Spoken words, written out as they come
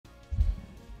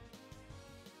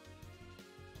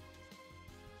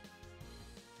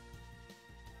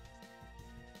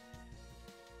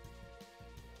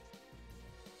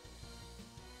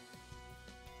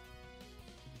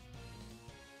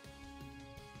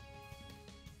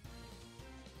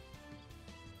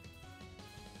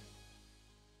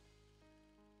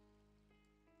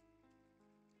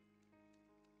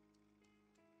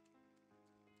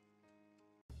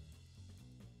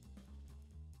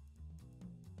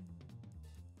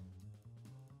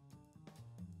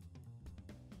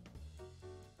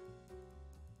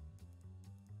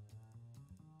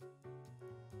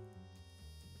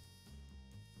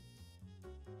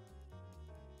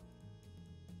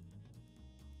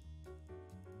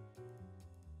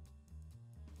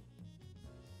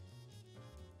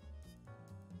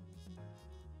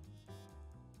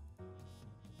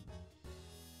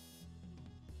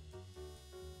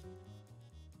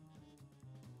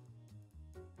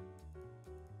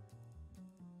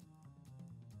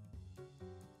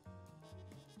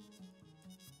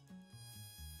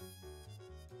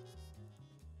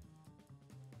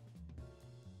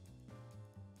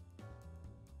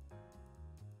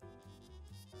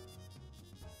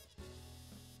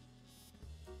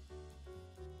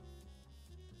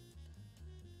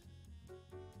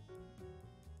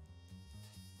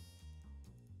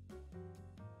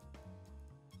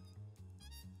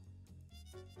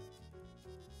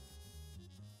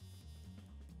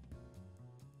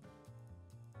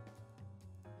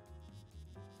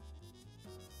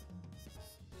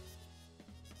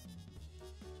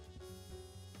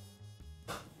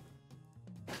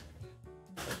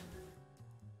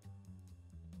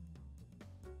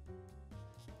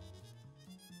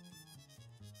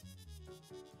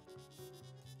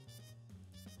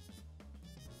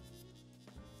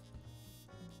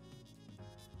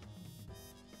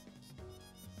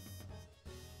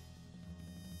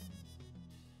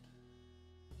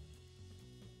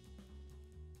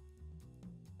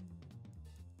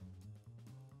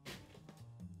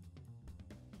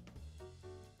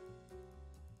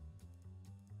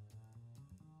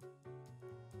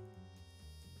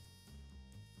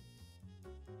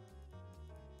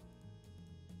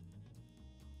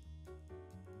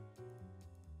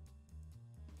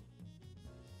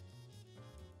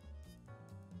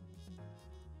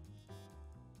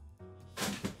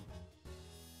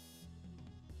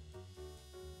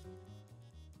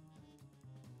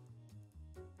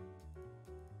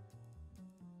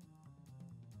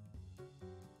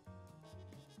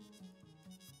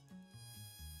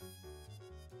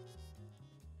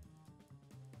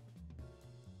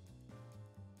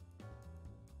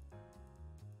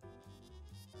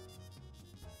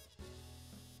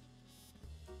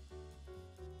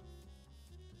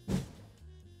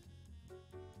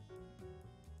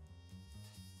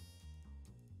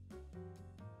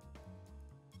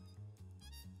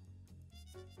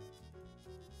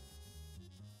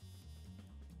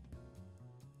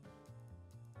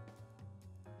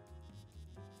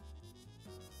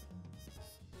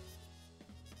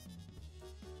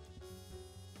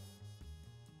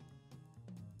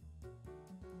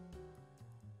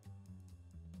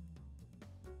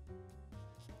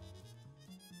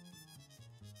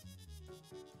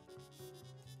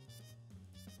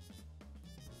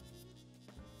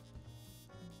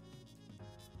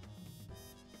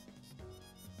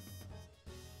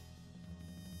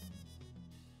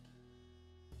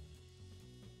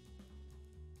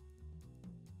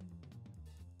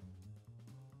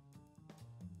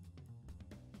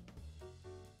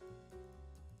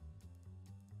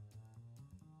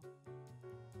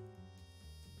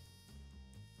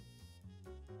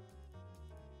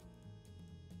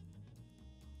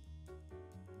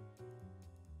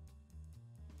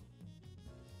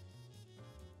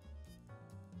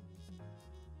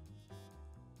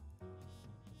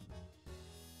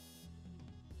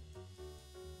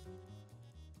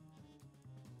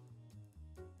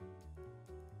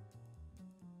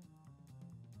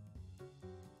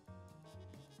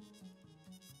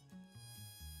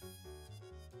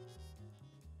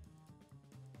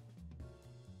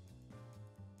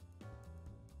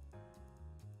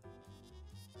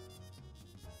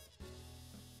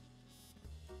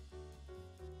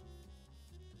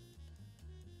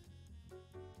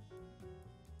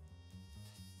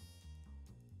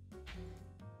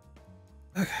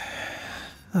Okay.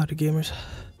 Howdy, gamers.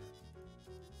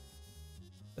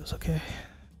 That's okay.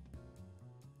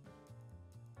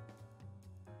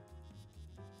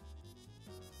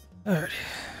 Alrighty.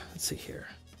 Let's see here.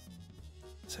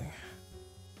 Let's see.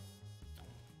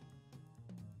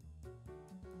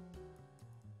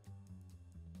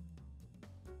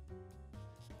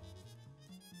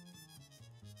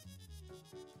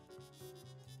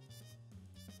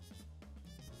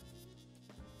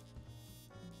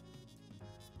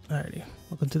 Alrighty,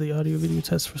 welcome to the audio video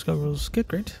test for Skullgirls Get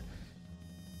Gr8.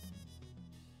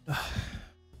 Go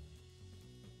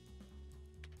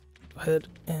ahead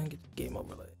and get the game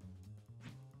overlay.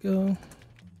 Go.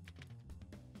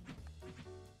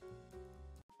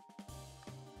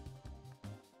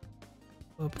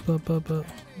 Up.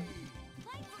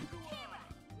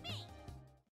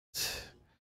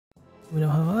 We know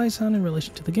how I sound in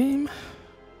relation to the game.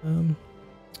 I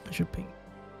should ping.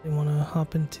 They want to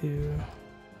hop into.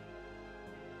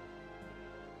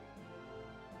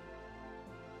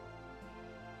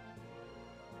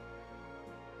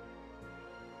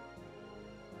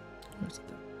 Where's it?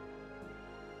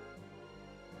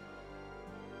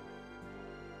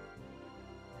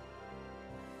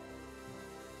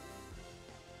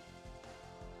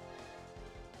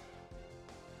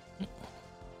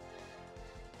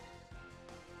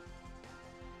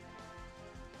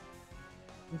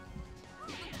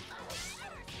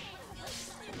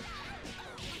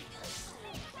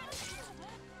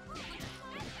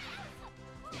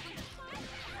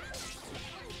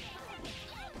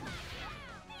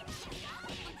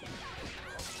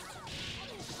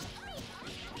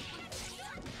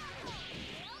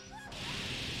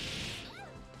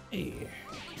 Hey.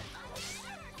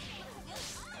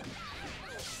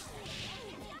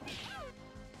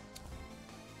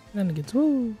 then it gets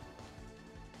woo.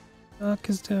 Doc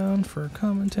is down for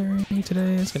commentary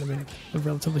today. It's gonna be a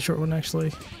relatively short one,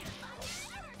 actually.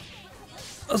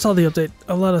 That's all the update.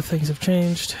 A lot of things have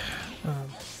changed,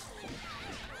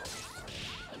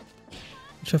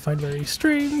 which I find very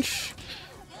strange.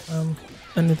 I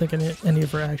didn't think any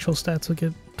of her actual stats would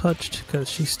get touched because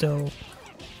she's still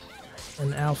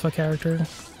an alpha character.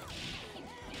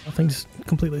 Nothing's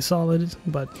completely solid,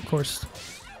 but of course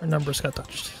her numbers got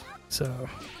touched. So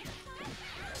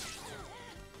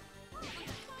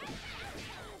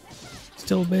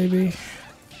still a baby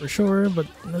for sure, but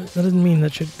that didn't mean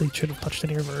that they should have touched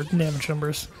any of her damage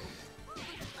numbers.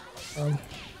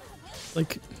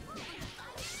 Like,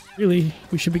 really,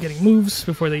 we should be getting moves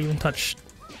before they even touch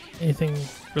anything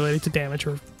related to damage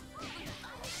or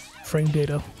frame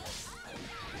data.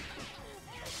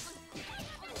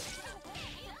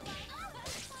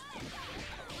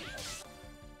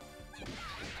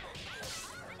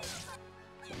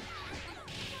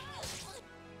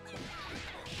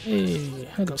 Hey,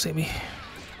 I'll go Sammy.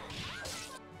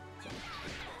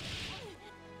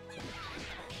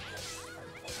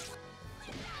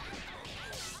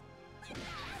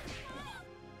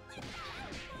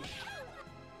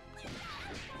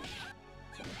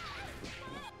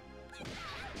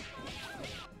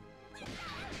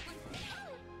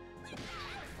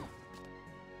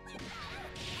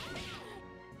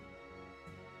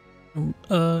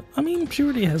 I mean, she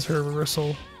already has her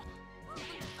reversal.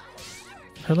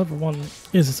 Her level 1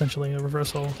 is essentially a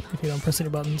reversal if you don't press any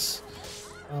buttons.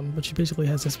 But she basically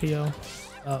has SBO.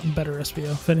 Better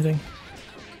SBO, if anything.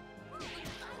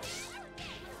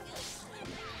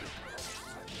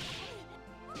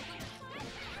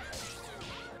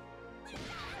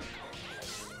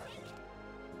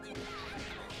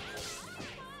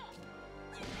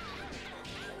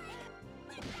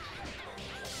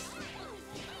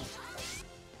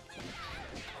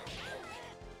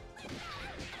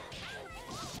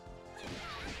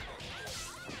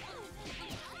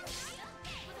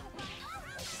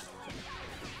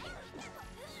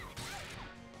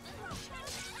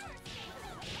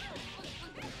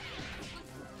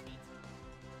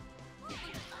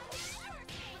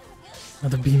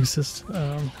 Another beam assist.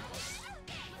 I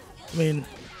mean,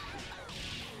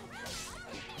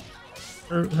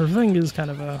 her thing is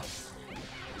kind of a.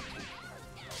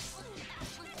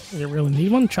 You really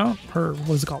need one. Chomp. Her,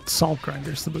 what is it called? Salt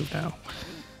Grinder's the move now.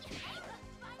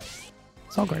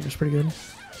 Salt Grinder's pretty good.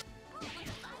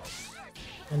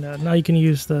 And now you can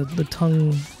use the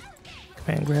tongue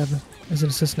command grab as an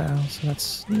assist now, so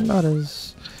that's not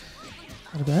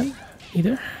bad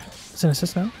either. It's an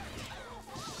assist now.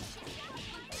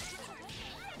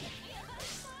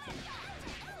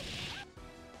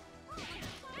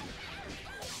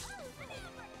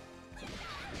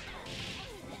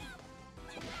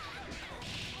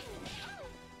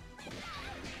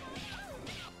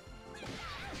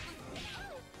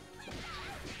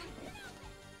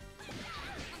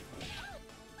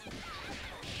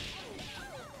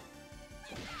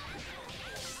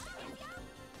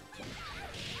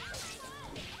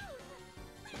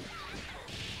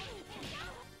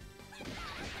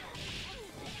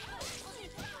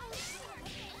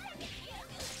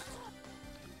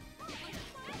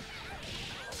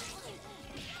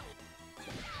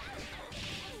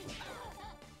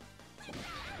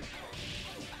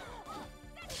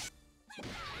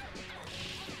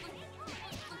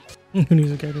 Who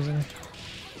needs a character center?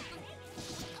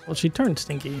 Well, she turned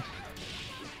stinky.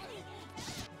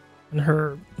 And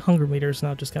her hunger meter is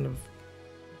now just kind of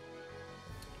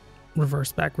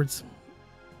reversed backwards.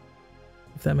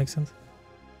 If that makes sense.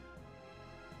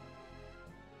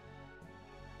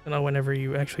 You know, whenever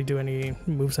you actually do any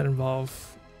moves that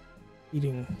involve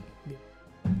eating,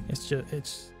 it's you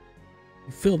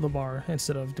fill the bar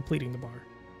instead of depleting the bar.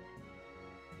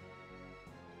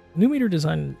 New meter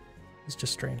design is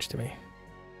just strange to me,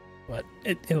 but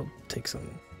it'll take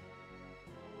some.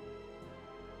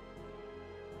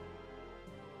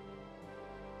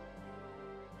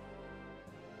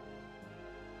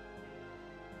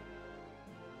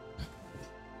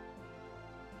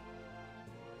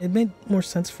 It made more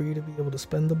sense for you to be able to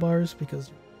spend the bars because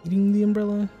you're eating the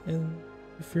umbrella, and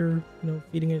if you're,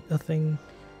 feeding it a thing.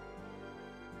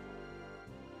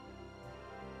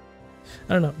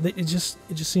 I don't know. It just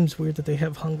seems weird that they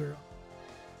have hunger,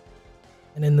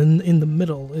 and in the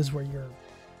middle is where you're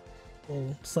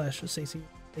full /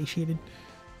 satiated.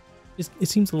 It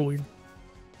seems a little weird.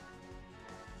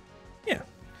 Yeah,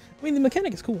 I mean the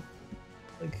mechanic is cool.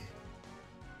 Like,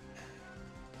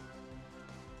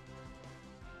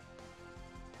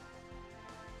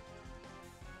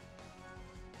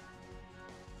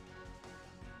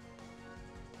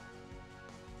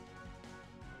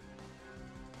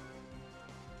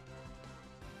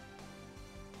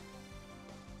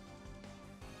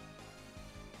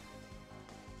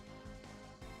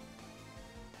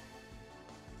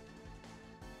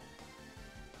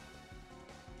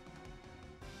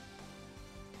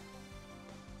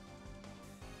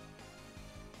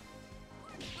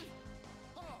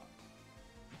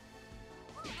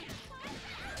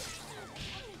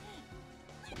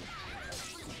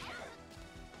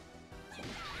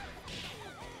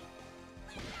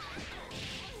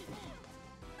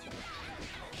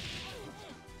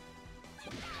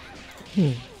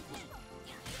 Hmm.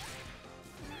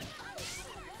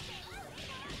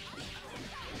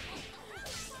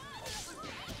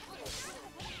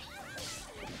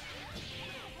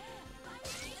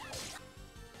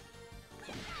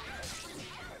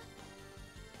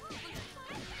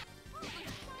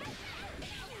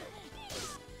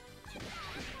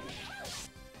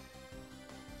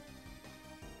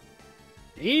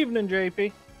 Evening,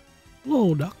 JP.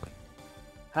 Hello, Doc.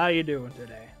 How you doing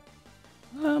today?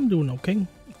 I'm doing okay.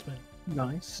 It's been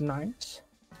Nice, nice.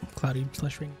 a cloudy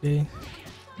 / rainy day.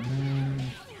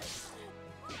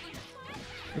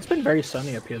 It's been very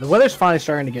sunny up here. The weather's finally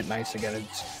starting to get nice again.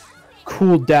 It's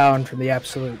cooled down from the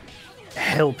absolute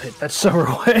hell pit that summer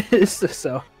was,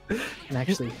 so I can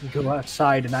actually go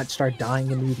outside and not start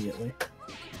dying immediately.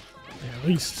 Yeah, at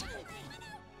least.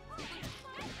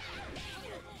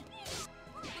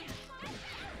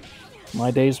 My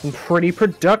day's been pretty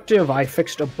productive. I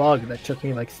fixed a bug that took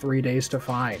me like 3 days to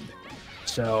find.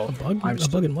 So A bug? I'm A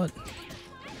bug in what?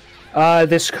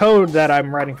 this code that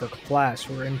I'm writing for class,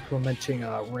 we're implementing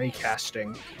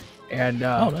raycasting, and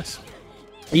Oh, nice.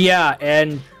 yeah,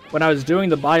 and when I was doing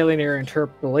the bilinear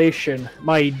interpolation,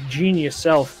 my genius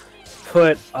self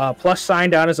put a plus sign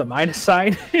down as a minus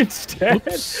sign instead.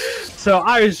 Oops. So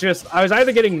I was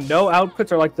either getting no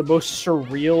outputs or like the most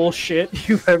surreal shit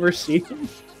you've ever seen.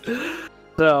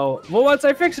 So, well, once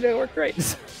I fixed it, it worked great.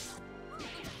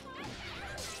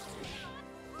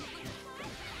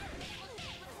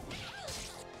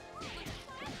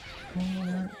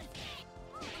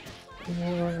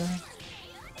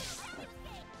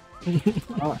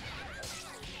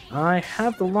 I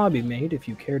have the lobby made if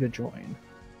you care to join.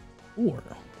 Or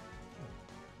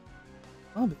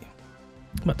lobby.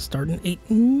 I'm about to start in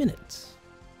 8 minutes.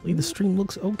 Hopefully the stream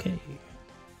looks okay.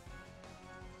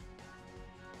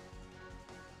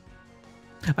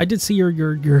 I did see your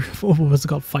what was it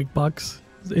called, fight box.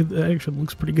 It actually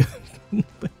looks pretty good. Like,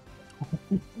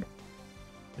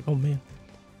 oh man,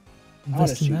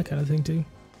 invest in that kind of thing too.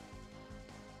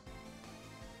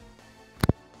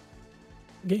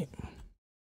 Game.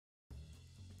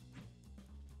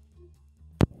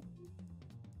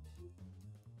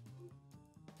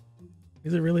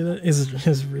 Is it really that? Is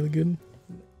it really good?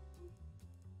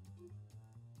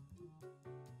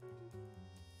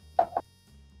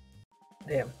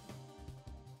 Damn.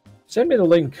 Send me the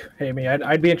link, Amy.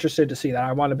 I'd be interested to see that.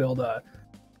 I want to build a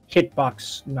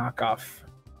hitbox knockoff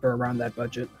for around that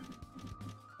budget.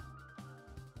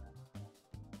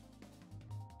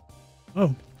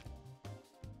 Oh,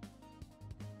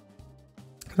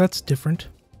 that's different.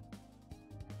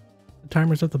 The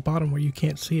timer's at the bottom where you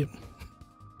can't see it.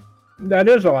 That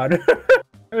is odd.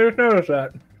 I just noticed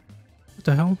that. What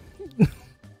the hell?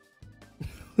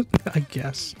 I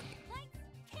guess.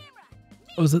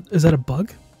 Oh, is that a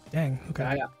bug? Dang.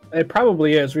 Okay. Yeah, it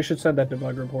probably is. We should send that to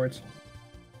bug reports.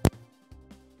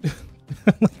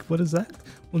 Like, what is that?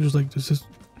 We'll just like, this is.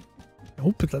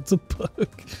 Nope, that's a bug.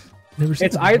 Never seen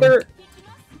It's a either bug.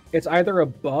 it's either a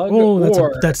bug Oh,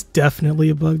 or that's definitely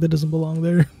a bug that doesn't belong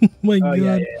there. Oh my god.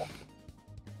 yeah.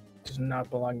 Does not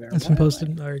belong there. That's been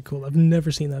posted. All right, cool. I've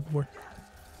never seen that before.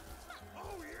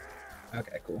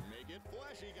 Okay, cool.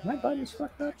 My button's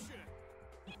fucked up.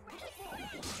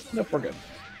 Nope, we're good.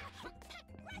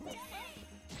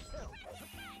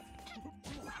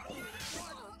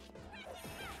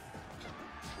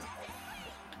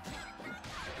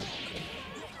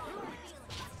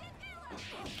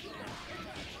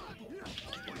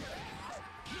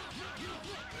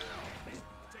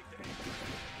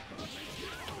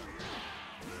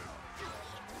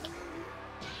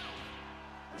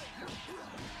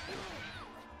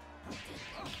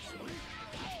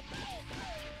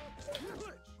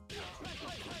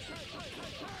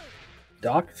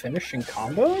 Doc finishing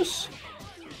combos?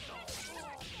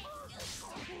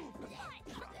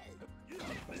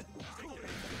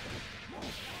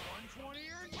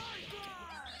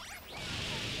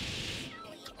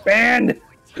 Banned!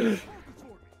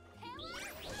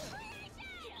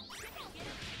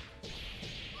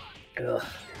 Ugh.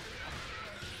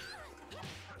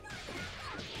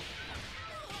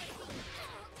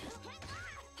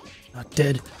 Not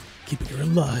dead. Keeping her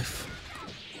alive.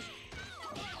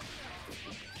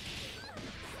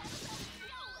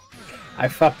 I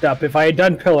fucked up. If I had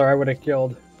done pillar, I would have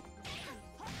killed.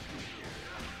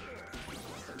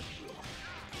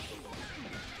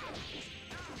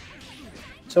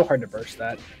 So hard to burst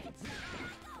that.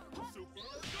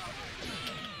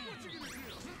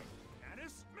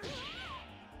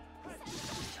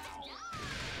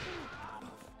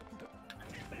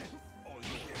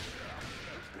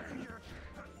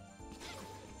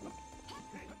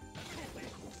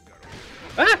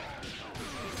 Ah!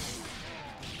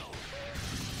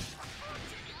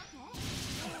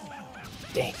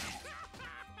 Dang.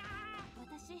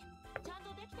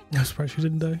 I'm surprised she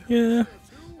didn't die. Yeah.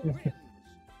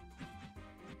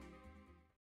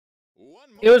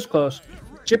 It was close.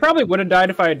 She probably would have died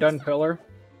if I had done Pillar.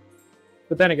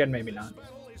 But then again, maybe not.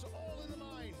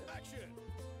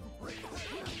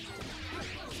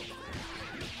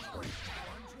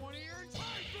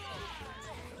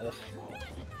 Ugh.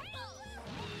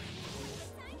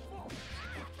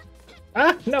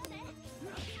 Ah, no!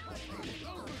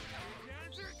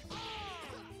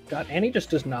 God, Annie just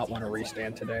does not want to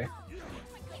restand today.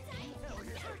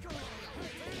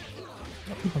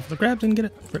 Go for the grab, didn't get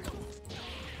it. Rip.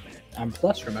 I'm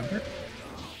plus, remember?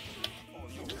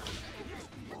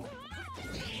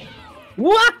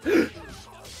 What? Good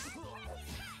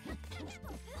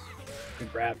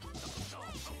grab.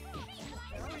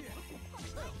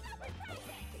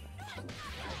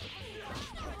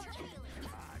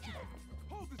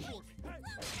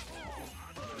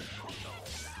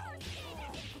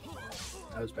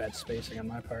 That was bad spacing on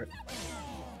my part.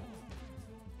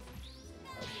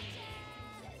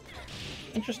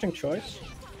 Interesting choice.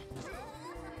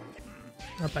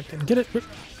 Not back, didn't get it. Rip.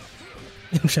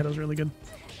 Shadow's really good.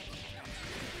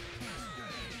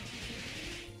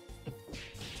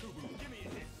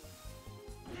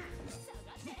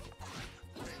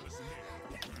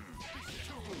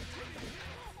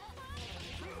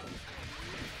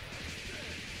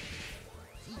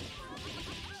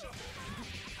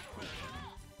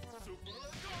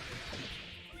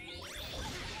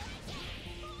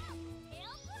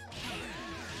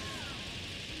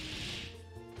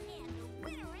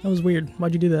 That was weird.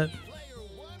 Why'd you do that?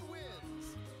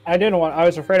 I didn't want. I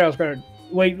was afraid I was going to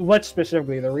wait. What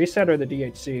specifically, the reset or the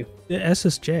DHC? The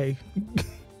SSJ.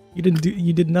 You didn't do.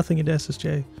 You did nothing into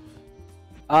SSJ.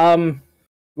 Well,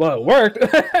 it worked.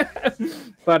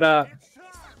 But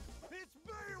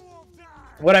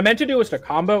what I meant to do was to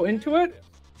combo into it,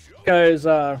 because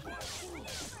I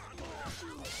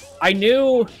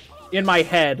knew in my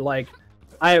head, like,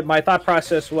 my thought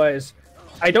process was,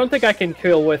 I don't think I can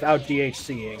kill without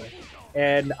DHCing.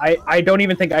 And I don't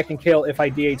even think I can kill if I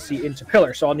DHC into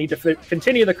Pillar, so I'll need to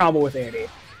continue the combo with Annie.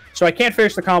 So I can't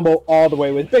finish the combo all the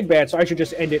way with Big Bad, so I should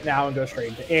just end it now and go straight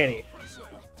into Annie.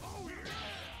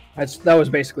 That was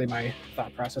basically my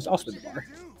thought process. I'll spin the bar.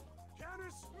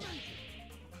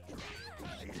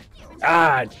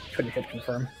 Ah, couldn't hit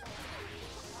confirm.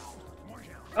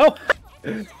 Oh!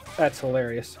 That's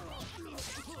hilarious.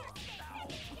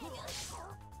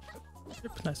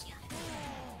 Yep, nice.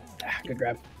 Ah, good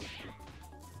grab.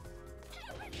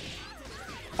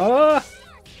 I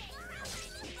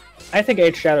think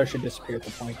Age Shadow should disappear if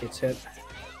the point gets hit.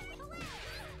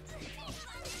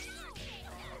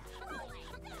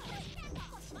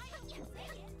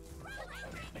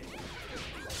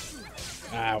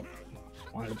 Ow.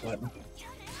 Wanted a button.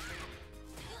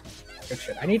 Good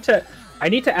shit. I need to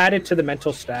add it to the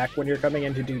mental stack when you're coming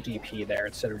in to do DP there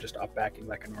instead of just up backing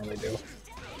like I normally do.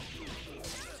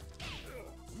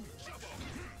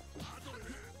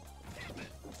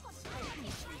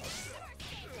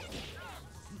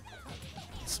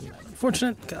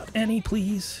 Unfortunate. God, Annie,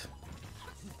 please.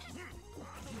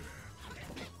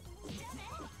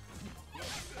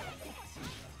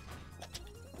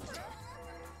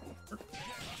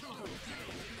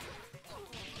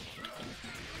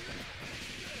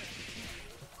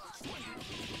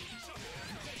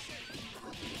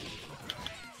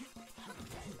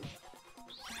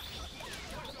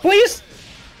 Please!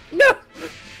 No!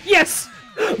 Yes!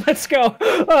 Let's go!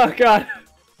 Oh, God.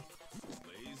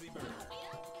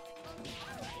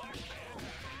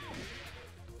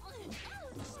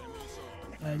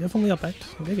 Definitely up act.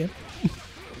 Okay, good.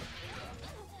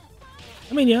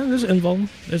 I mean, yeah, there's invuln.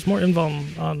 There's more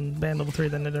invuln on band level 3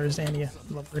 than there is Annie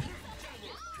level 3.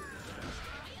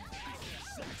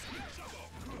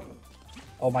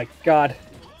 Oh my God.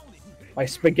 My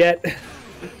spaghetti.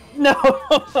 No!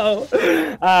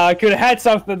 I could have had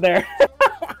something there.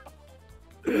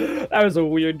 That was a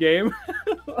weird game.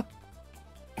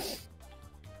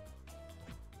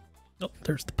 Oh,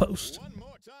 there's the post.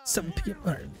 7 p.m.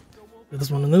 Alright. This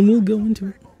one, and then we'll go into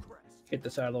it. Get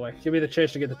this out of the way. Give me the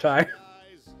chance to get the tie.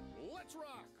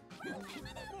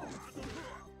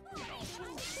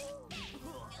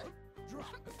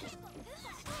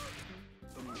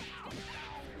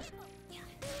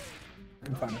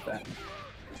 I'm fine with that.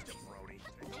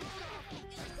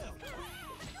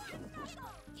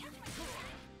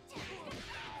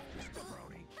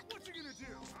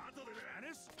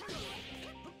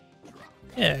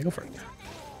 Yeah, go for it.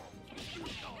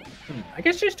 I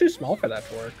guess she's too small for that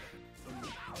to work.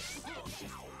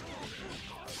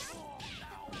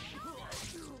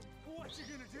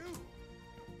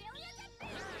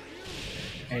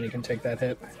 And you can take that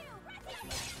hit.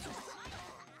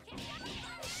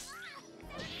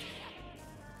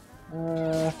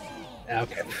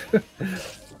 Okay.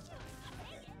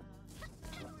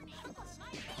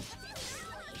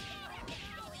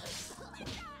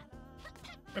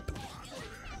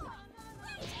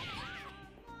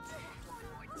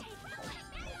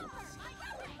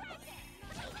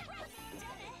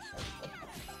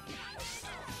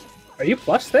 Are you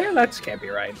plus there? That can't be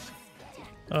right.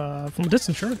 From a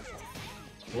distance, sure.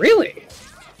 Really?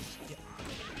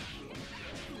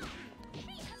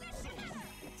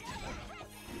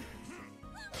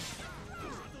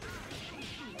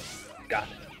 God,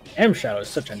 M Shadow is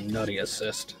such a nutty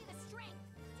assist.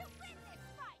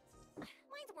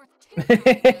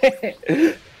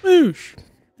 Whoosh.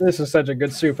 This is such a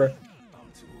good super.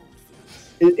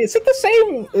 Is it the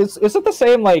same? Is it the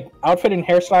same like outfit and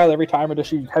hairstyle every time, or does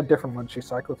she have different ones she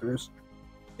cycle throughs?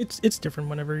 It's different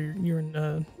whenever you're in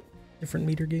a different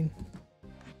meter game.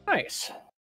 Nice.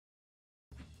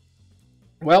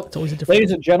 Well, It's always a different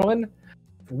ladies and gentlemen,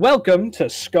 welcome to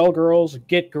Skullgirls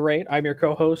Get Gr8. I'm your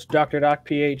co-host, Dr. Doc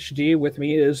PhD. With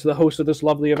me is the host of this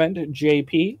lovely event,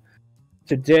 JP.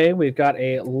 Today we've got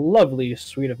a lovely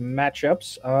suite of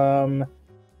matchups.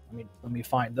 Let me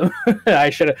find them.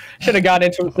 I should have got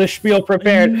into the spiel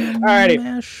prepared.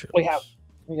 Alrighty,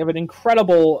 we have an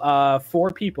incredible 4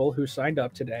 people who signed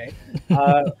up today.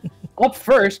 Up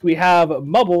first, we have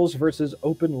Mubbles versus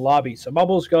Open Lobby. So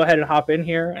Mubbles, go ahead and hop in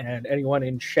here, and anyone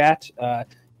in chat,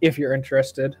 if you're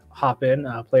interested, hop in,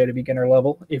 play at a beginner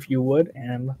level if you would,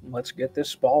 and let's get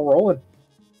this ball rolling.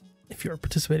 If you're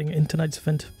participating in tonight's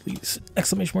event, please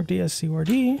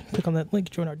 !DSCORD, click on that link,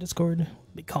 join our Discord.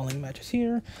 We'll be calling matches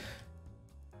here.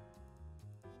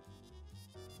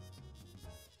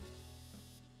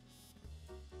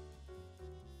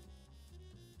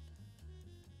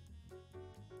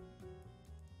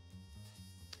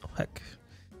 Oh, heck.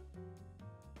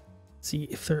 See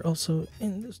if they're also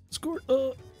in this Discord. Not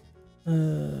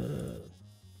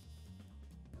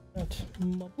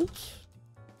Mubbles.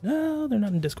 No, they're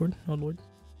not in Discord. Oh lord.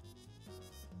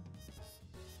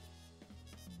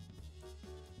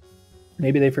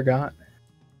 Maybe they forgot.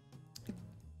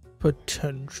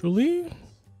 Potentially.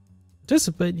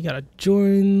 Participate, you gotta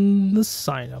join the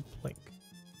sign up link.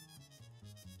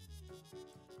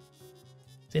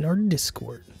 It's in our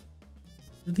Discord.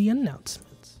 The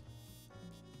announcements.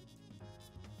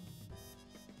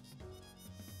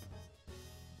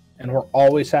 And we're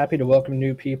always happy to welcome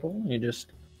new people. You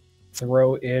just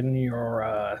throw in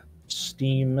your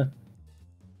Steam.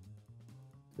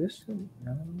 There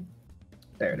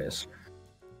it is.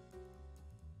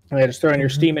 Yeah, just throw in your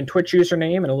Steam and Twitch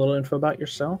username and a little info about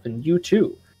yourself, and you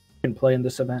too can play in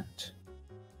this event.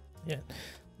 Yeah,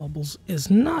 Bubbles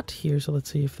is not here, so let's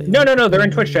see if they. No, they're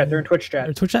in Twitch chat. They're in Twitch chat.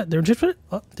 They're in Twitch chat. They're in Twitch chat.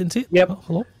 Oh, didn't see it. Yep. Oh,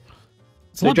 hello.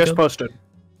 They just posted.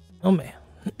 Oh man.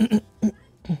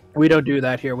 We don't do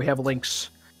that here. We have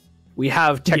links. We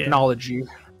have technology.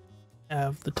 Yeah.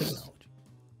 Have the technology.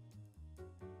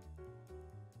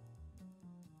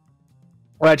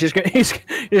 Well, he's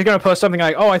gonna post something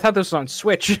like, "Oh, I thought this was on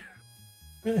Switch."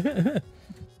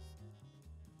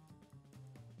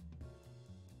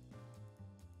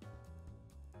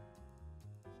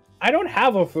 I don't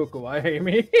have a Fukuwa,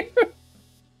 Amy.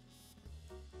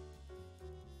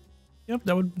 Yep,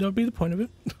 that would be the point of it.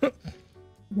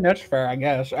 That's fair, I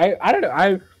guess. I don't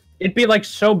know. It'd be like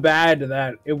so bad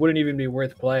that it wouldn't even be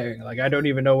worth playing. Like I don't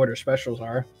even know what her specials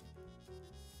are.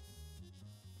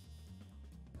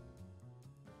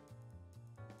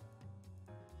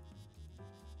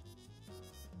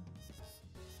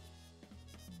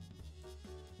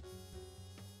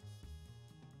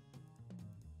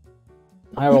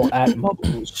 I will add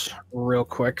Mubbles real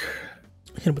quick.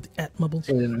 Hit him with the @Mubbles.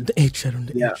 The H shadow.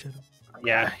 H shadow.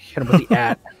 Yeah, hit him with the @.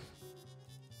 Add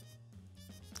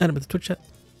him with the Twitch chat.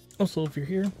 Also, if you're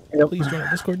here, please join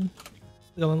our Discord.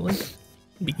 Click on the link.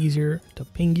 It'll be easier to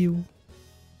ping you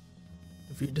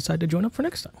if you decide to join up for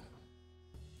next time.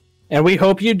 And we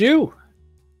hope you do.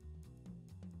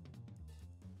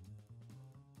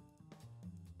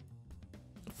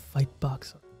 Fight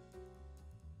boxer.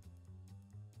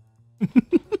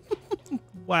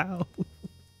 Wow.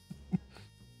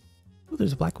 Oh,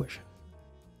 there's a Black Wish.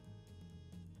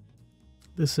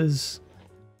 This is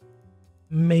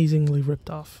amazingly ripped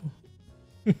off.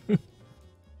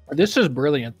 This is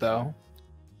brilliant, though.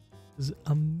 This is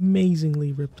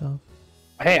amazingly ripped off.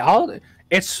 Hey,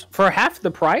 it's for half the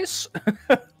price.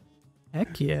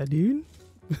 Heck yeah, dude.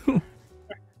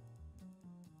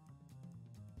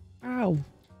 Ow.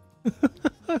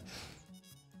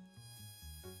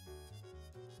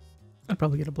 I'd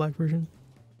probably get a black version.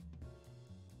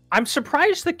 I'm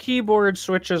surprised the keyboard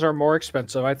switches are more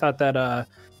expensive. I thought that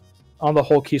on the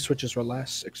whole, key switches were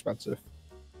less expensive.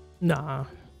 Nah.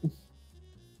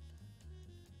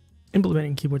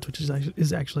 Implementing keyboard switches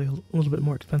is actually a little bit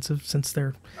more expensive since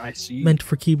they're meant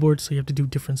for keyboards, so you have to do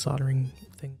different soldering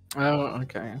things. Oh,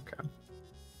 okay.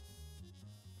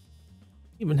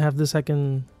 Even have this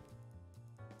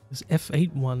this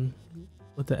F8 one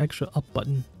with the extra up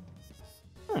button.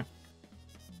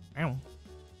 Ow. I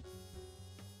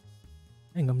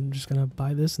think I'm just gonna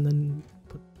buy this and then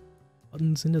put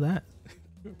buttons into that.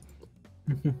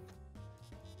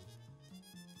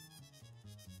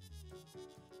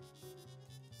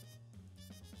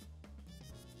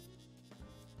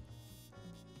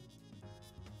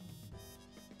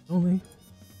 Only.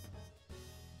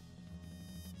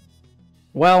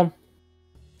 Well,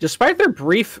 despite their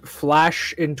brief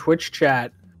flash in Twitch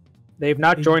chat, they've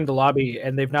not joined the lobby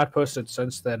and they've not posted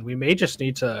since then. We may just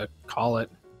need to call it.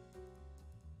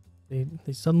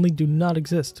 They suddenly do not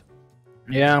exist.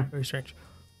 Yeah. Very strange.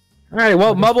 All right.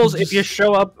 Well, Mubbles, if you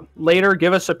show up later,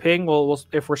 give us a ping. We'll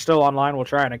if we're still online, we'll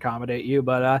try and accommodate you.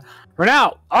 But for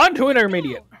now, on to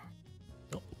intermediate.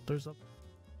 Oh, there's a.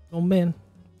 Oh man.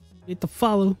 Hit the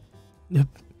follow. Yep.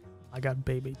 I got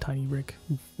baby Tiny Rick.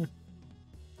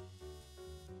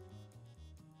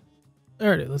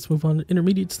 Alright, let's move on to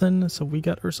intermediates then. So we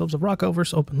got ourselves a Rocco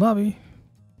versus open lobby.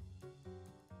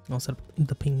 I'll set up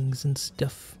the pings and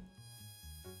stuff.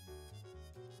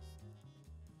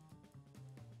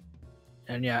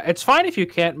 And yeah, it's fine if you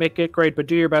can't make it great, but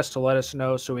do your best to let us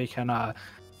know so we can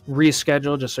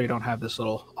reschedule, just so you don't have this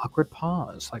little awkward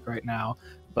pause like right now.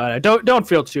 But don't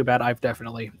feel too bad. I've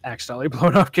definitely accidentally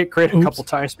blown up Get Gr8 a couple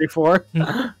times before.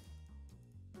 My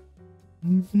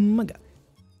God.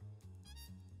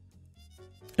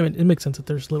 I mean, it makes sense that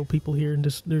there's little people here and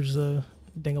just there's a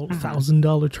dang old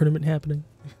 $1,000 tournament happening.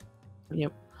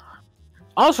 Yep.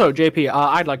 Also, JP,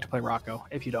 I'd like to play Rocco,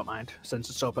 if you don't mind, since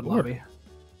it's open lobby.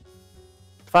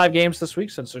 5 games this week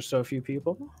since there's so few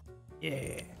people.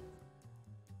 Yeah.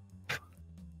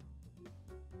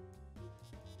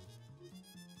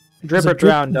 Drip or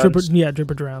Drown. Yeah,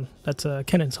 Drip or Drown. That's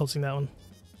Kennan's hosting that one.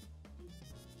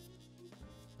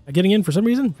 Getting in for some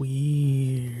reason?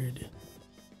 Weird.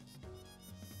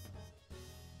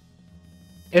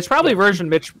 It's probably version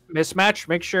mismatch.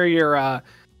 Make sure your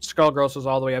Skullgirls is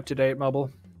all the way up to date, Mobile.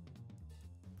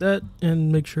 That,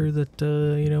 and make sure that,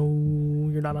 you know,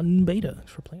 you're not on beta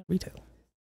for playing retail.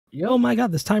 Yep. Oh my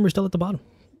God, this timer's still at the bottom.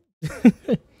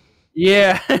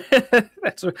 Yeah.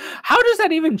 How does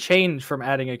that even change from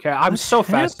adding a character? I'm so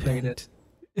fascinated.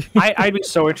 I'd be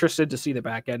so interested to see the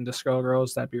back end of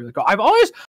Skullgirls. That'd be really cool.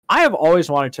 I have always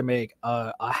wanted to make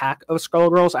a hack of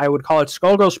Skullgirls. I would call it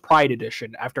Skullgirls Pride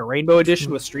Edition after Rainbow Edition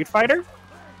with Street Fighter.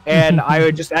 And I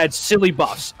would just add silly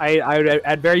buffs. I would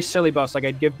add very silly buffs. Like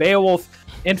I'd give Beowulf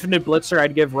Infinite Blitzer.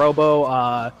 I'd give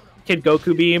Robo Kid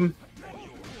Goku Beam.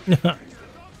 Oh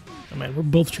man, we're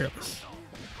both chairless.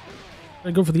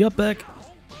 Gotta go for the up back.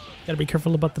 Gotta be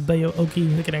careful about the Bayo Oki.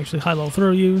 They can actually high-low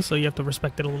throw you, so you have to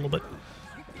respect it a little bit.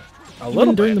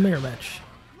 Even during the mirror match.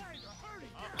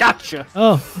 Gotcha.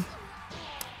 Oh.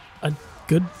 A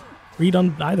good read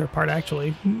on either part,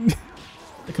 actually. It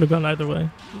could have gone either way.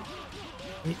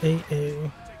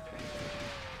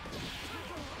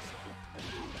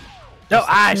 No,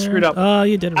 I screwed up. Oh,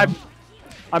 you did it wrong.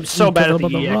 I'm so bad at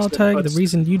the raw tag. The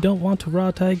reason you don't want to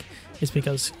raw tag is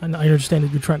because I understand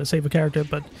that you're trying to save a character,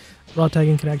 but raw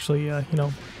tagging can actually, you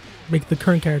know, make the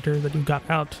current character that you got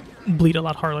out bleed a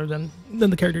lot harder than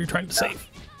the character you're trying to save.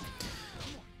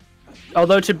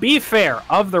 Although, to be fair,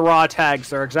 of the raw tags,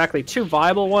 there are exactly 2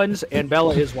 viable ones, and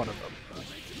Bella is one of them.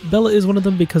 Bella is one of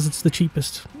them because it's the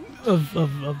cheapest of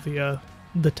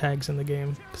the tags in the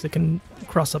game, because it can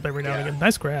cross up every now and again.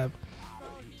 Nice grab.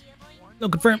 No,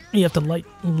 confirm. You have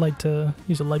to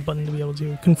use a light button to be able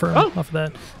to confirm off of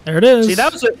that. There it is. See,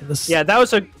 that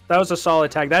was a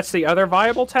solid tag. That's the other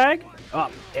viable tag.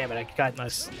 Oh, damn it! I got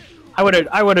nice. I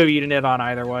would have eaten it on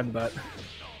either one, but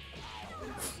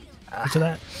to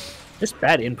that. Just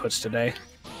bad inputs today.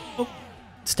 Oh,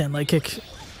 stand light kick.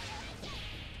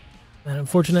 And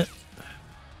unfortunate.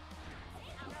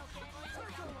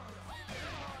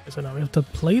 So now we have to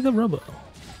play the Robo.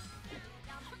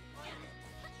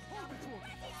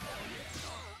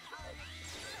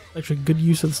 Actually, good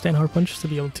use of the stand hard punch to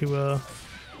be able to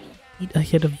eat a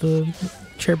hit of the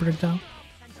chair projectile.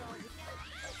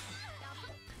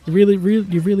 You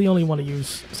really only want to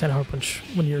use stand hard punch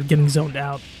when you're getting zoned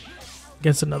out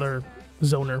against another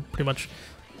zoner, pretty much.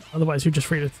 Otherwise, you're just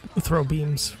free to throw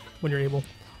beams when you're able.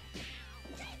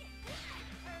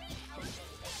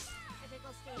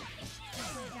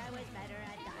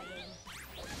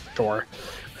 Sure.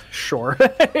 Sure.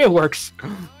 It works.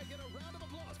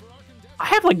 I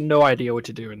have like no idea what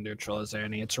to do in neutral as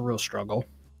Annie. It's a real struggle.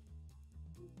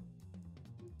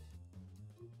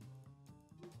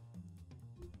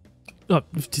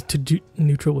 To do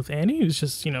neutral with Annie is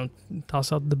just, you know,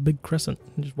 toss out the big crescent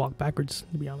and just walk backwards,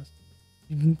 to be honest.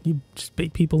 You just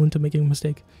bait people into making a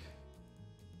mistake.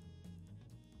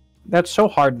 That's so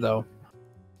hard, though.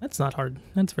 That's not hard.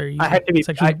 That's very easy. I had to be. It's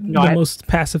actually the most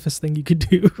pacifist thing you could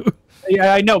do.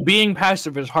 Yeah, I know. Being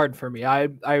passive is hard for me.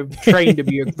 I'm trained to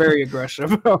be very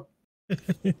aggressive.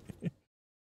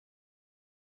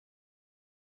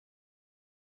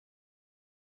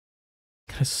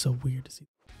 That's so weird to see.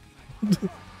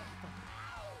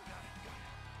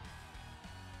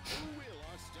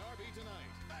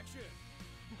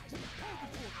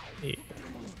 Yeah.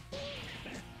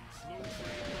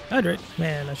 Hydrate.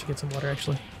 Man, I should get some water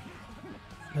actually.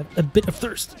 I have a bit of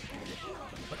thirst.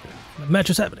 The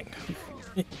match is happening.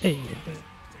 Hey.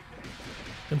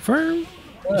 Confirm.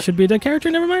 It should be a dead character.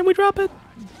 Never mind, we drop it.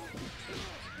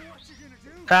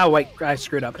 Ah, wait, I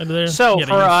screwed up. So,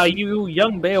 for you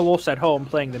young Beowulfs at home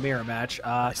playing the mirror match,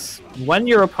 when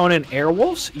your opponent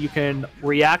airwolves, you can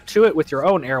react to it with your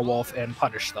own airwolf and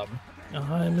punish them.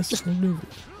 I missed maneuver.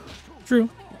 True.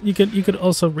 You could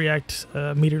also react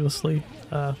meterlessly,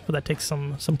 but that takes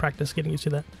some practice getting used to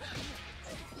that.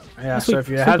 Yeah, so if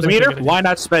you have the meter, why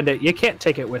not spend it? You can't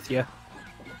take it with you.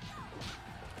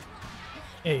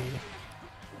 Hey.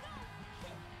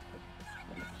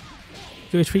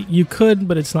 2 HP, you could,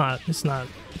 but it's not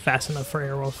fast enough for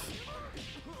Airwolf.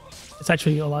 It's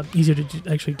actually a lot easier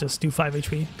to actually just do 5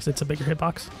 HP because it's a bigger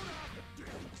hitbox.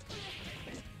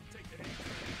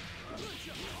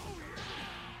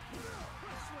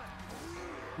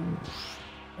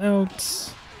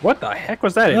 Out. What the heck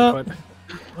was that input?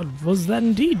 What was that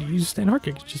indeed? You use stand hard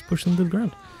kick, just push them to the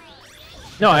ground.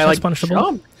 No, I like punishable.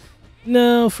 Jump.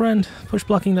 No, friend. Push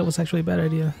blocking, that was actually a bad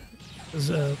idea.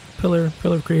 Because pillar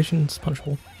of creation is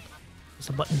punishable. It's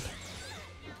a button.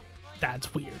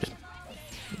 That's weird.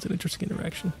 It's an interesting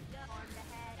interaction.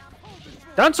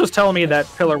 Dunce was telling me that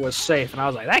pillar was safe, and I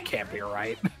was like, that can't be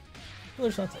right.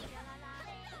 Pillar's not safe.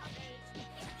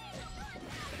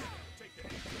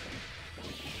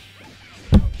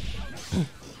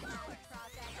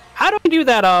 How do I do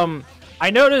that? I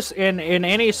noticed in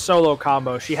any solo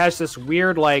combo, she has this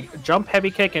weird like jump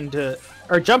heavy kick into,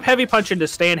 or jump heavy punch into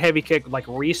stand heavy kick like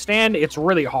restand. It's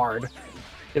really hard.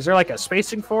 Is there like a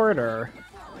spacing for it or?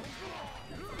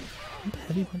 Jump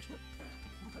heavy punch.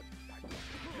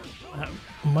 I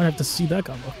might have to see that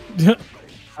combo.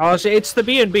 Oh, it's the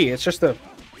B&B. It's just the.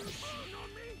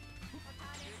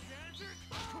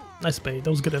 Nice bait.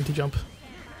 That was a good empty jump.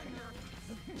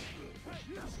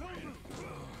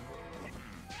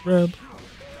 Grab.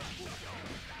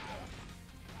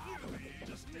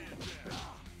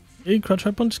 Hey, crouch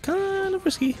hard punch, kind of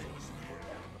risky.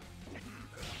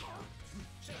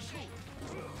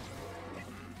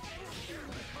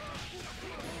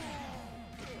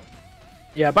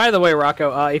 Yeah. By the way,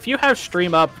 Rocco, if you have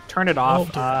stream up, turn it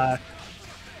off. Oh,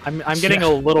 I'm getting a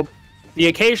little, the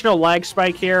occasional lag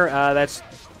spike here.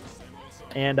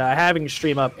 And having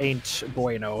stream up ain't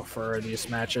bueno for these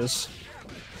matches.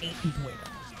 Ain't bueno.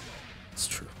 It's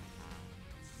true.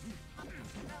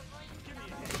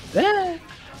 Hey,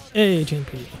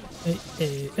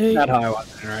 JP. Hey. Not how I want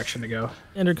the interaction to go.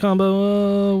 Ender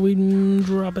combo, we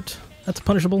drop it. That's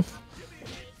punishable.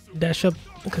 Dash up,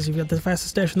 because you've got the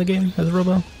fastest dash in the game as a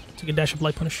robo. So you can dash up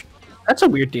light punish. That's a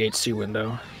weird DHC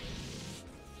window.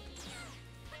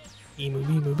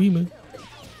 Emu.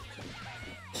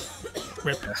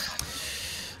 Rip. You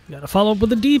gotta follow up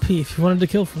with a DP if you wanted to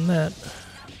kill from that.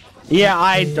 Yeah,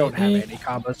 I don't have any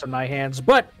combos in my hands,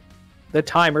 but the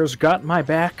timer's got my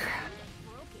back.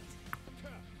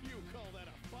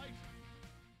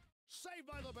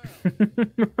 By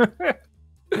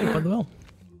the bell.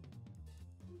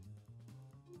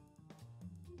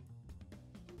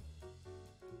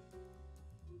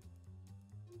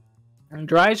 And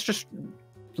Dry's just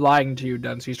lying to you,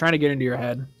 Dunce. He's trying to get into your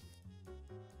head.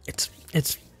 It's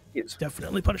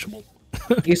definitely punishable.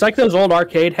 He's like those old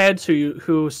arcade heads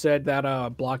who said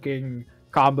that blocking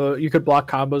combo, you could block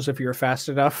combos if you were fast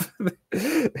enough.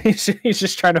 he's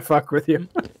just trying to fuck with you.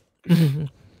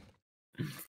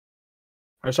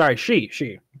 Or sorry,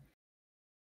 she.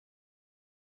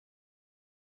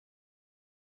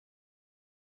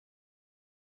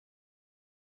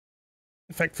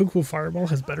 In fact, Fuku Fireball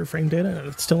has better frame data and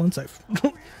it's still unsafe.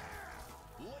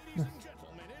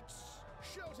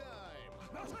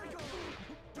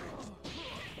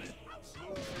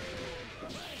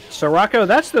 So Rocco,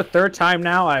 that's the third time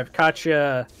now I've caught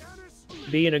you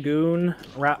being a goon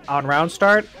on round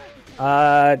start,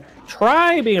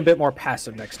 try being a bit more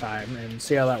passive next time and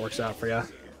see how that works out for you.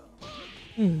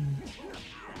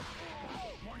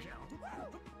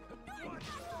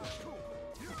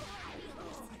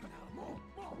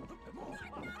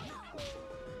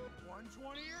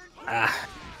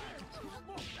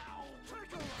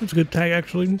 It's a good tag,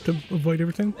 actually, to avoid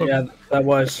everything. But Yeah, that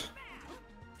was.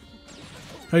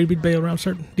 how do you beat Bayo around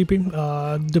start,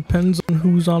 DP? Depends on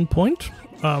who's on point.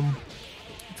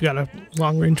 If you got a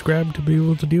long-range grab to be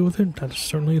able to deal with it, that's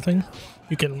certainly a thing.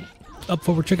 You can up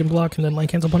forward chicken block and then line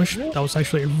cancel punish. That was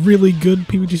actually a really good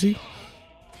PVGC.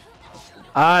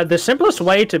 The simplest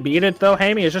way to beat it, though,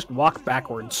 Hammy, is just walk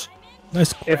backwards.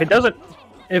 Nice. If it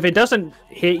doesn't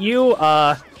hit you,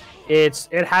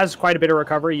 it has quite a bit of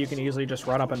recovery. You can easily just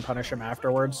run up and punish him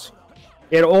afterwards.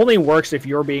 It only works if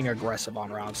you're being aggressive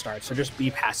on round start, so just be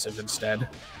passive instead.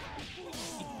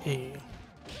 Hey.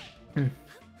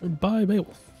 Goodbye,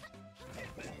 Beowulf.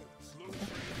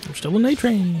 I'm still in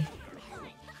A-Train.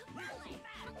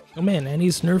 Oh man, and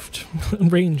he's nerfed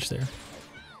range there.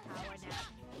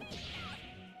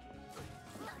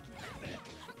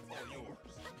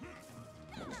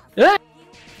 Yeah.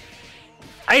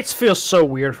 It feels so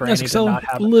weird for Annie to not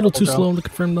have a little too slow to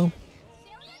confirm though.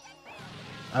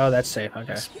 Oh, that's safe.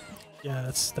 Okay. Yeah,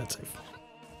 that's safe.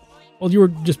 Well, you were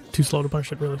just too slow to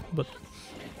punish it, really. But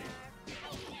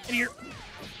in here,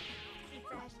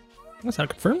 that's how to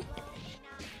confirm.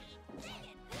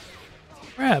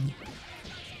 Grab.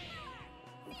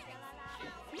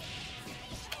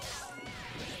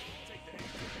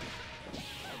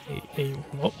 Hey,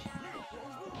 whoa.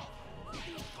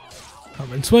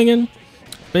 Coming swinging.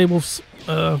 Beowulf's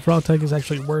frog tag is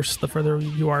actually worse the further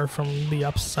you are from the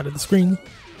opposite side of the screen.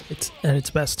 It's at its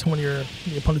best when the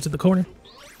opponent's in the corner.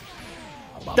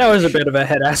 That was a bit of a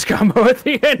head-ass combo at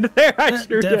the end there. I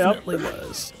screwed it up. Definitely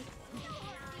was.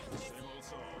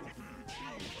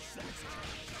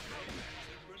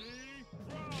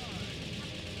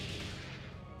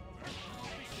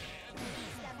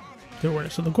 Good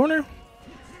awareness in the corner.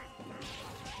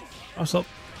 Also,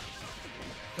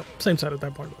 same side at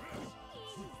that point.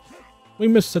 We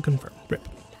missed the confirm. Rip.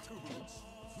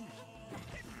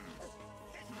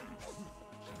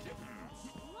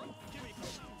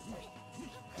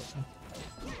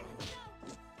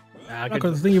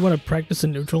 The thing you want to practice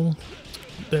in neutral,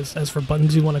 as for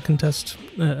buttons you want to contest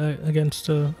against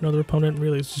another opponent,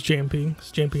 really it's just JMP.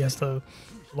 JMP has the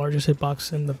largest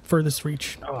hitbox and the furthest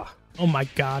reach. Oh my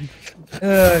god.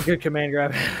 Good command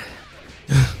grab.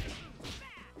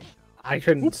 I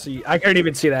couldn't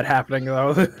even see that happening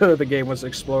though. The game was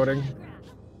exploding.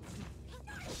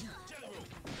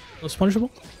 Was punishable?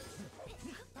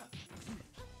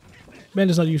 Man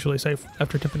is not usually safe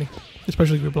after Tiffany,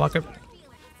 especially if you block it.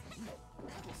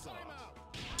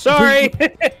 Sorry. You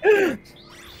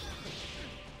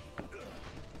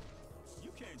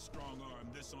can't strong arm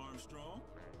this Armstrong.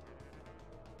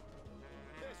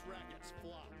 This racket's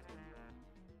flopped.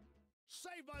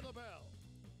 Saved by the bell.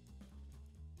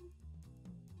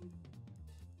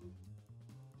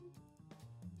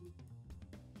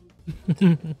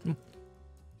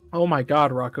 Oh my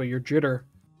god, Rocco, your jitter.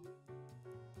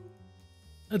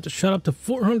 I had to shut up to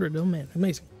 400. Oh man,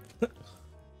 amazing.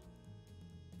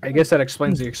 I guess that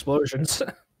explains the explosions.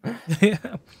 Yeah.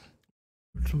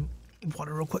 Some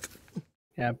water real quick.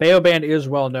 Yeah, Baoband is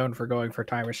well known for going for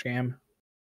timer scam.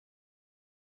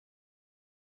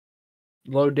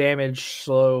 Low damage,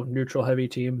 slow, neutral, heavy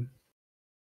team.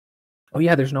 Oh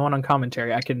yeah, there's no one on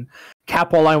commentary. I can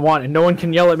cap all I want and no one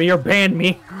can yell at me or ban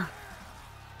me.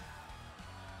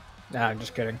 Nah, I'm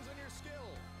just kidding.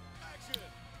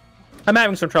 I'm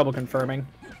having some trouble confirming.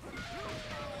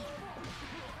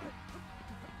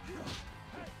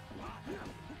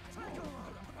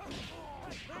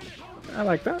 I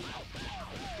like that.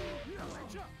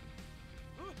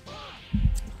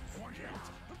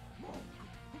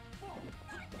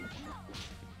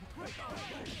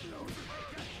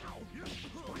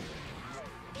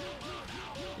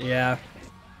 Yeah.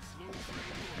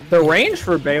 The range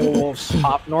for Beowulf's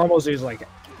top normals is like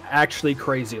actually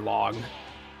crazy long.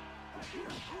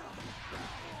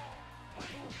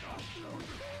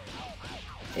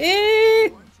 Yeah.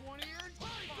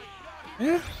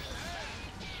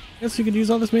 Guess you could use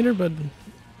all this meter, but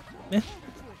yeah.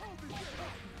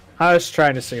 I was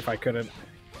trying to see if I couldn't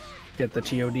get the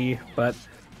TOD, but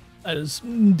That is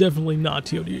definitely not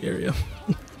TOD area.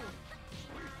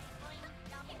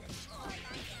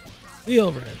 The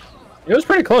overhead. it was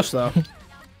pretty close though.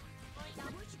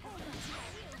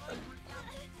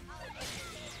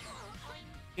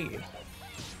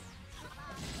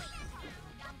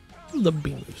 The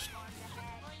beam boost.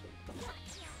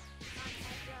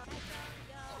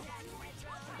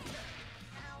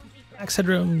 Axe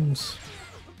headrooms.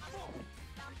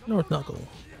 North Knuckle.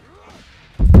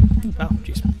 Oh,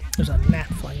 jeez. There's a gnat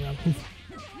flying around.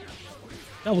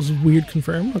 That was weird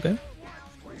confirm. Okay.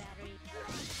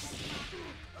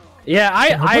 Yeah,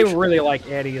 I really like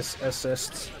Annie's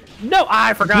assists. No,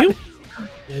 I forgot.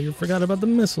 Yeah, you forgot about the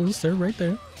missiles. They're right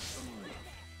there.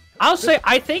 I'll say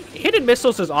I think hidden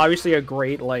missiles is obviously a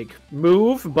great like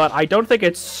move, but I don't think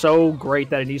it's so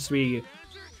great that it needs to be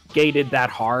gated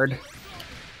that hard.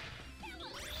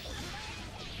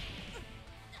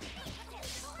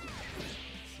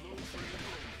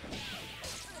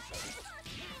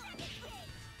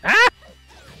 Ah!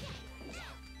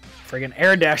 Friggin'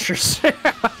 air dashers.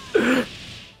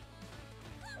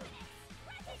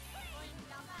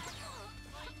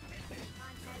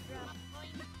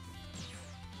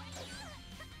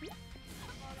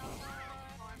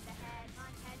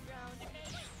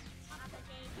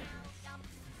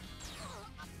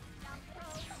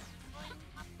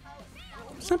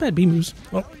 It's not bad B moves.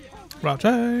 Oh, raw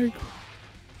tag.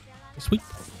 Sweet.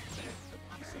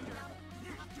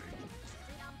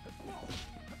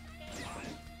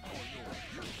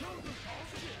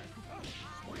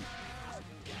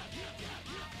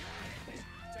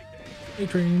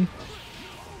 Train.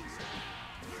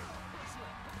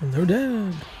 And they're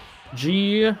dead.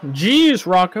 Geez,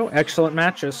 Rocco. Excellent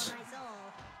matches.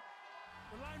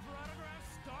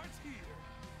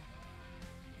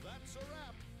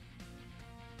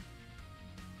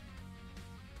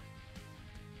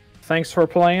 Thanks for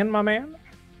playing, my man.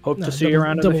 Hope to see you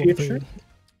around in the future.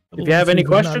 If you have any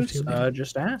questions,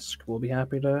 just ask. We'll be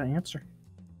happy to answer.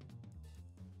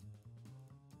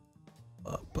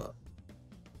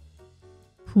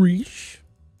 Preach.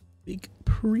 Big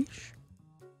preach.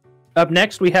 Up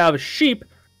next, we have Sheep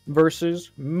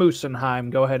versus Moosenheim.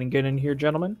 Go ahead and get in here,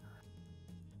 gentlemen.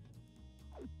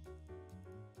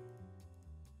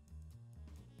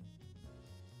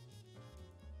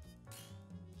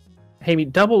 Hey,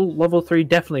 double level 3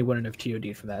 definitely wouldn't have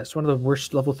TOD'd for that. It's one of the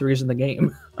worst level 3s in the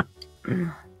game.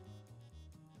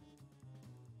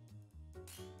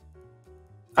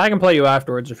 I can play you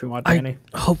afterwards if you want, Danny.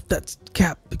 I hope that's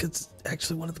Cap, because it's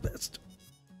actually one of the best.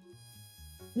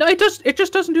 No, it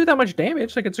just doesn't do that much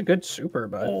damage. Like, it's a good super,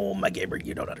 but... Oh, my gamer,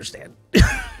 you don't understand.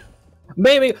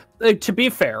 Maybe, like, to be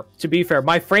fair,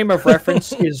 my frame of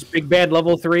reference is Big Bad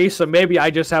level 3, so maybe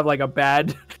I just have, like, a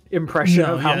bad impression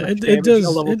of how much damage a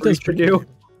level 3 should do.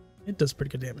 It does pretty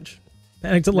good damage.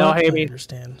 Panicked a lot, I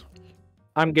understand.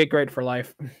 I'm Get Gr8 for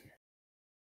life.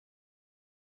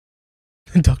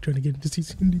 Doctor to get into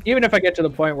CCND. Even if I get to the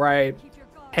point where I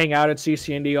hang out at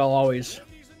CCND, I'll always...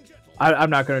 I'm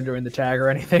not going to join the tag or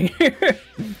anything.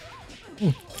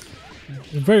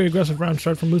 Very aggressive round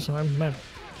start from Moosenheim, man.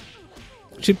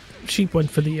 Sheep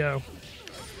went for the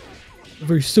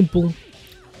very simple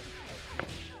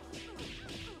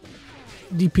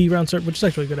DP round start, which is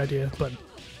actually a good idea, but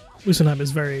Moosenheim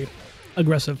is very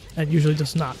aggressive and usually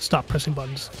does not stop pressing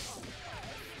buttons.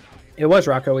 It was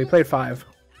Rocco. We played 5.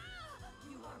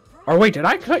 Or wait, did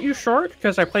I cut you short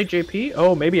because I played JP?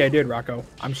 Oh, maybe I did, Rocco.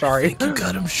 I'm sorry. I think you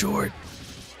cut him short.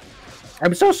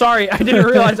 I'm so sorry. I didn't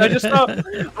realize. I just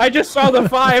saw the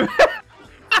 5.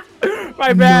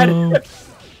 My bad. No.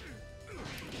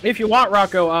 If you want,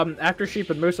 Rocco, after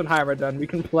Sheep and Moosenheim are done, we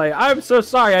can play. I'm so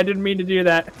sorry. I didn't mean to do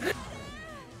that.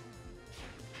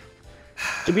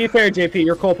 To be fair, JP,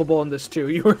 you're culpable in this too.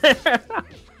 You were. I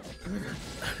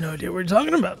have no idea what you're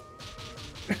talking about.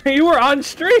 You were on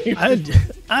stream. I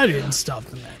didn't stop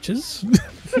the matches.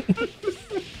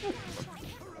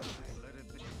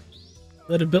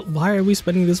 Let it build. Why are we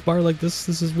spending this bar like this?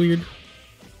 This is weird.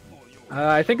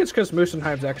 I think it's because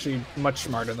Moosenheim's actually much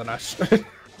smarter than us.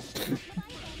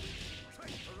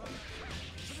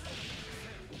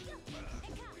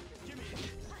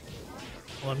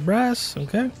 One brass,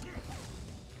 okay.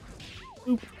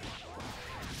 Oop.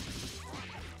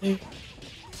 Hey.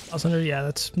 Under, yeah,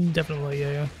 that's definitely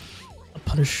a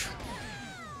punish.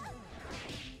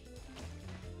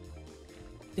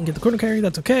 Didn't get the corner carry,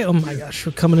 that's okay. Oh my gosh,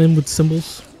 we're coming in with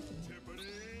symbols.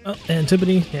 Oh,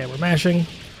 Antipody, yeah, we're mashing.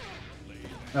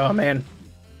 Oh man.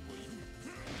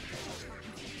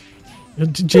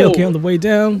 JLK on the way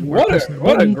down. What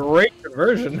a great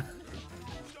conversion.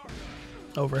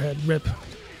 Overhead rip.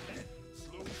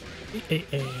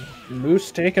 Moose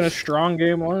taking a strong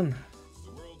game 1.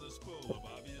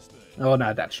 Oh,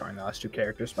 not that strong though. That's 2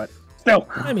 characters, but still.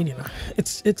 I mean, you know,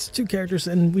 it's 2 characters,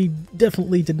 and we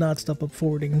definitely did not stop up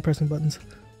forwarding and pressing buttons.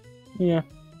 Yeah.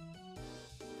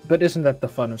 But isn't that the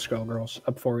fun of Skullgirls?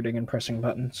 Up forwarding and pressing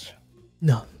buttons.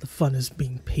 No, the fun is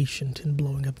being patient and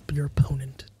blowing up your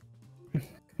opponent.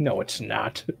 No, it's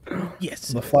not. Yes.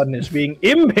 The fun is being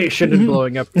impatient and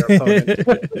blowing up your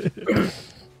opponent.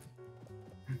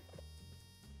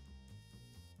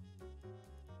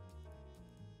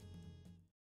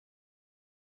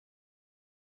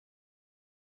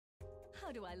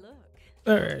 How do I look?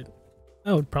 Alright.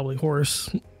 I would probably horse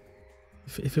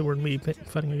if it were me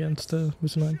fighting against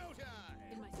Musanai.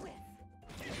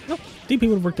 No, DP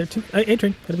would have worked there too.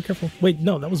 A-Train, gotta be careful. Wait,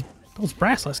 no, that was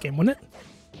Brass last game, wasn't it?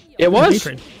 It was?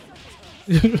 A-Train.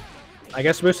 I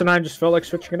guess Moose and I just felt like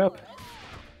switching it up.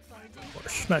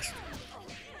 Horse, nice.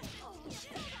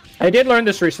 I did learn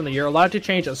this recently. You're allowed to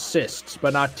change assists,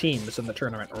 but not teams in the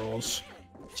tournament rules.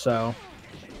 So,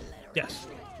 Yes.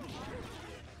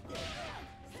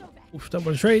 Oof, that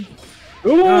was trade.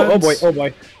 ooh, oh boy, Gods. oh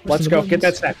boy. Let's go. Get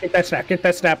that snap, get that snap, get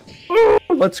that snap. Ooh,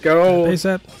 let's go. Base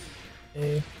up.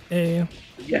 A.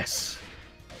 Yes.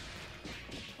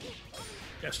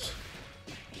 Yes.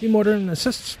 Team order and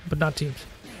assists, but not teams.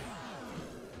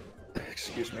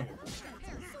 Excuse me.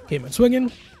 Came in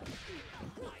swinging.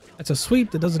 That's a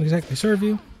sweep that doesn't exactly serve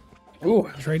you. Ooh,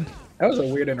 Trade. that was a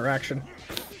weird interaction.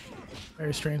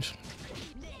 Very strange.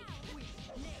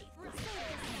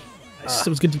 Nice. It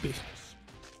was good DP.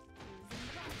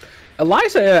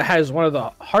 Eliza has one of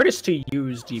the hardest to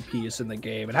use DPs in the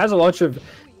game. It has a bunch of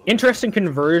interesting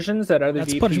conversions that other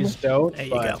That's DPs punishable. don't. There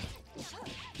you but go.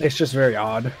 It's just very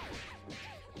odd.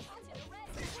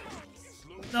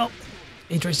 No.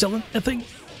 A-Train still in that thing.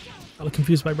 I was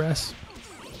confused by Brass.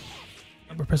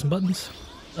 We're pressing buttons.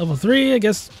 Level 3, I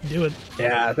guess. Do it.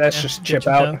 Yeah, that's Yeah, just get chip chipped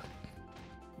out. out.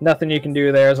 Nothing you can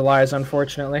do there as Eliza,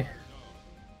 unfortunately.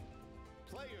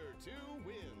 Player 2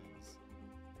 wins.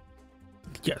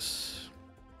 Yes.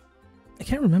 I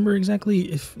can't remember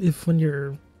exactly if when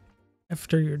you're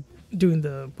after you're doing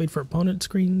the wait for opponent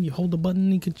screen, you hold the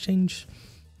button, you could change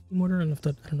team order, and if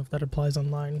that I don't know if that applies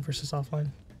online versus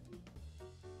offline.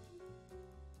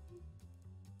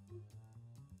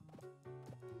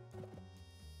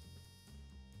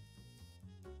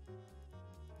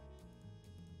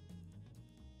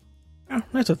 Oh,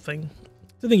 that's a thing.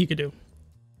 It's a thing you could do.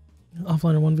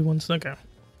 Offline or 1v1s, okay.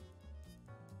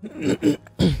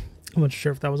 I'm not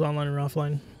sure if that was online or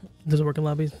offline. Does it work in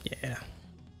lobbies? Yeah.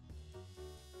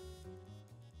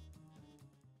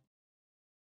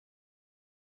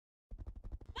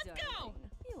 Let's go!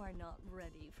 You are not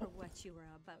ready for what you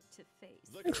are about to face.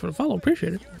 Thanks for the follow,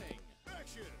 appreciate it.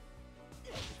 Action.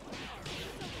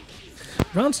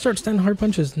 Round start stand hard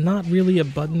punch is not really a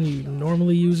button you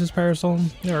normally use as Parasol.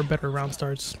 There are better round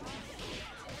starts.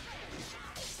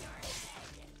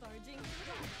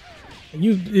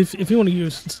 If you want to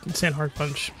use stand hard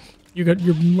punch, you're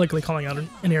likely calling out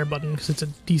an air button because it's a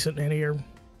decent anti-air.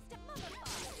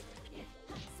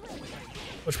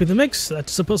 Push me the mix.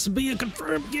 That's supposed to be a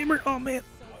confirmed gamer. Oh man,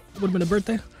 would have been a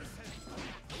birthday.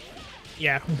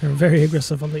 Yeah, they're very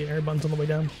aggressive on the air buttons on the way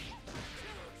down.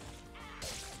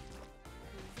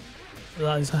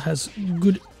 Eliza has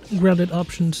good grounded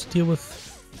options to deal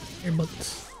with air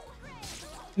buttons.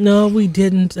 No, we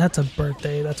didn't. That's a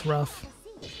birthday. That's rough.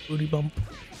 Booty bump.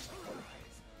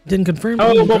 Didn't confirm.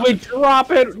 Oh, but we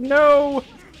drop it! No!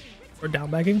 We're down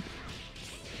backing.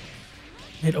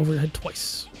 Hit overhead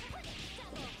twice.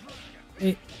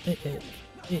 We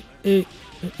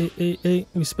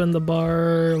spin the bar.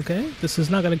 Okay, this is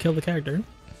not gonna kill the character.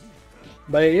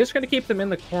 But it is going to keep them in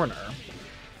the corner.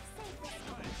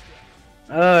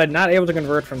 Not able to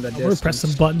convert from the We're distance.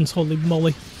 pressing buttons. Holy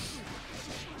moly!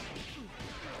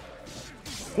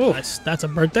 Ooh, Nice. That's a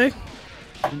birthday.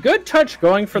 good touch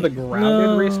going for the grounded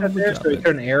No, reset we there, got so we it.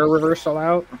 could an air reversal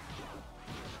out.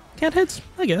 Cat hits,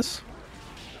 I guess.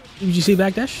 Did you see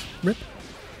backdash? Rip.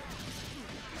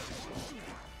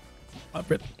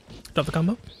 Rip. Drop the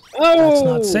combo. Oh! That's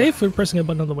not safe. We're pressing a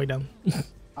button on the way down.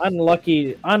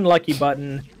 Unlucky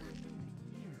button.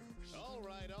 All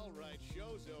right,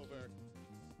 show's over.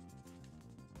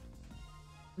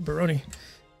 Baroni.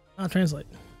 I'll translate.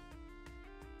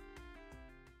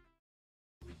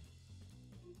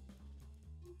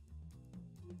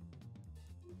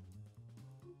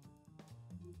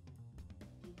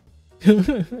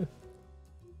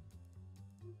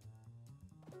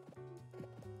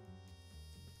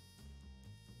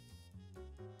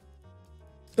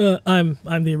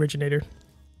 I'm the originator.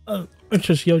 It's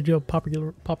just Yojo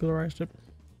popularized it.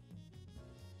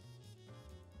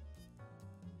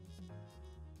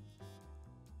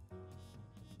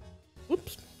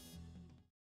 Whoops.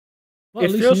 Well, It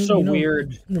at least feels you- so you know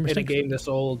weird your in a mistakes. game this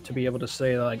old to be able to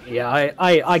say like, yeah,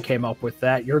 I came up with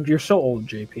that. You're so old,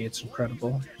 JP. It's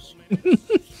incredible.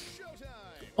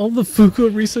 All the Fuku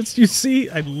resets you see,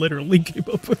 I literally came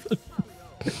up with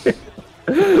it.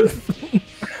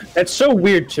 That's so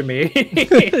weird to me.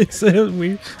 It's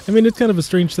weird. I mean, it's kind of a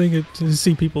strange thing to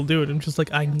see people do it. I'm just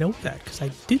like, I know that because I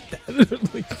did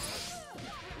that. Like,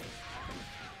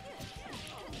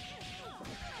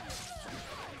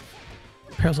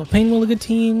 Parasol Pain will a good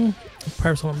team.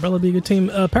 Parasol Umbrella be a good team.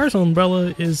 Parasol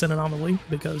Umbrella is an anomaly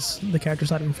because the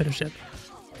character's not even finished yet.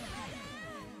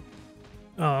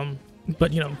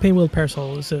 But you know, Pain Will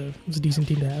Parasol is a decent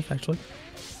team to have actually.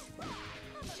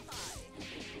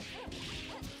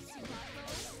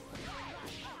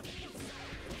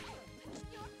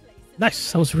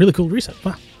 Nice. That was a really cool reset.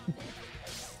 Wow.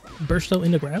 Bursto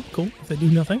into grab. Cool. If they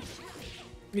do nothing.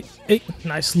 Hey,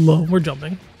 nice low. We're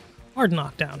jumping. Hard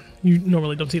knockdown. You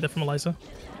normally don't see that from Eliza.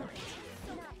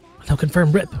 Now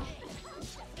confirm rip.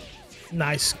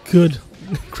 Nice. Good.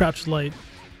 Crouch light.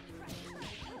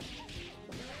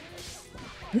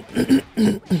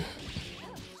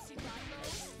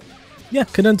 Yeah,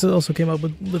 Cadenza also came up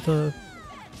with a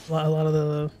lot of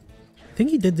the... I think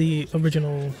he did the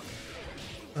original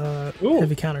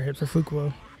heavy counter hit for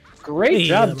Fukuo. Great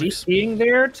job DCing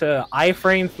there to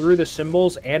iframe through the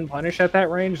symbols and punish at that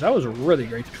range. That was a really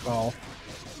great call.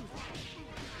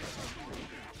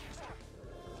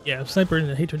 Yeah, Sniper and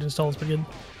the Hatred install is pretty good.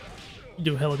 You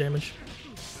do hella damage.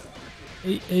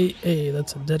 Hey,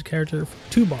 that's a dead character.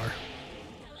 2-bar.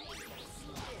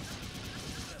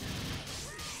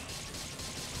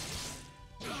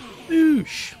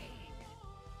 Oosh.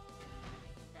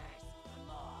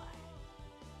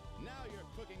 Now you're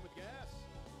cooking with gas.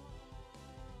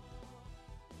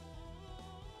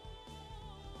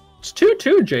 It's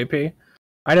 2-2, JP.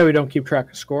 I know we don't keep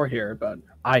track of score here, but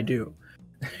I do.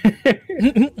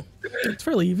 It's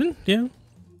fairly even, yeah.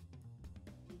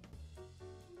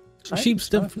 Sheep's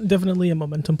definitely a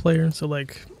momentum player, so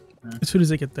like, as soon as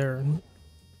they get their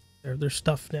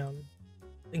stuff down,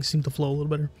 things seem to flow a little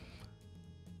better.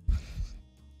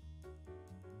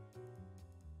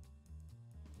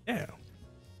 Yeah,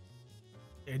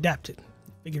 they adapted,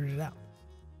 figured it out.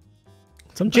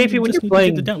 Sometimes JP, when just you're need to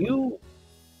playing, get the download.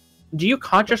 do you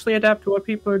consciously adapt to what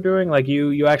people are doing? Like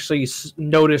you actually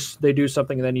notice they do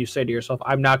something and then you say to yourself,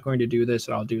 I'm not going to do this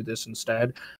and I'll do this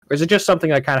instead? Or is it just something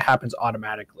that kind of happens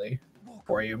automatically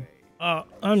for you?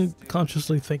 I'm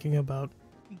consciously thinking about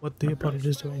what the opponent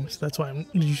is doing. So that's why I'm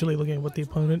usually looking at what the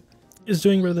opponent is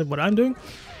doing rather than what I'm doing.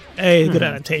 Hey, good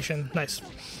adaptation. Nice.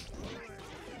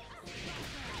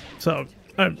 So,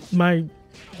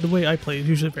 the way I play is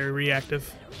usually very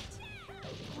reactive.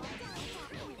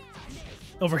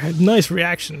 Overhead, nice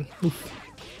reaction. Oof.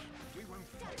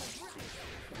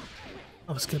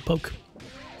 That was a good poke.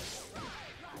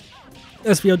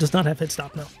 SVO does not have hit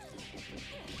stop now.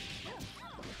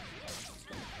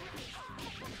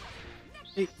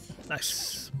 Hey,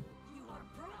 nice.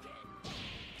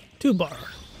 2-bar.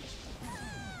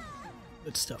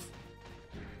 Good stuff.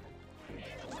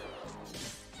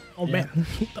 Oh man,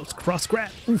 that was cross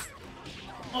grab. Oof.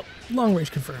 Oh, long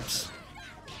range confirms.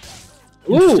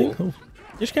 Ooh. Oh.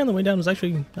 Ishka on the way down was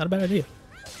actually not a bad idea.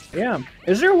 Yeah.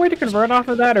 Is there a way to convert off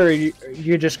of that, or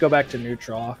you just go back to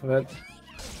neutral off of it?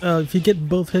 If you get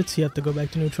both hits, you have to go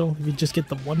back to neutral. If you just get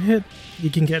the one hit,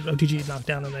 you can get OTG knocked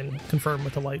down and then confirm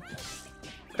with the light.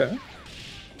 Okay.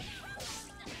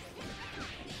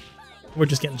 We're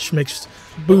just getting schmixed.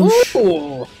 Boosh.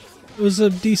 Ooh. It was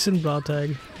a decent raw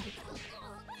tag.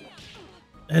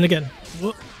 And again,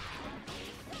 whoop.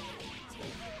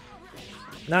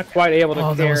 Not quite able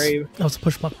to carry. That was a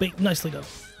push block bait. Nicely done.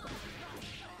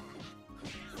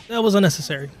 That was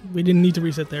unnecessary. We didn't need to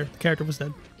reset there. The character was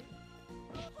dead.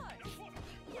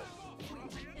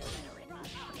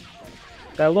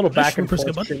 That little back and Push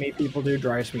forth button. to me people do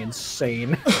drives me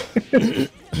insane.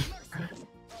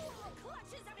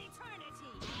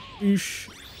 Oosh.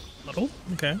 Little.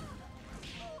 Okay.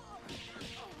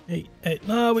 Hey,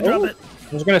 no, we drop it.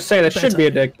 I was gonna say that should be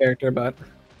a dead character, but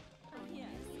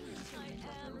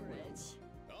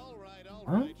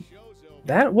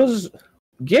that was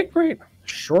Get Great.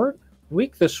 Short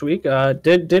week this week.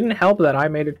 Didn't help that I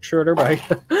made it shorter by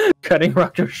cutting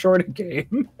Rocco short a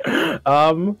game.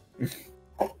 Yeah.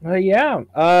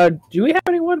 Do we have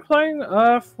anyone playing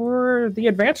for the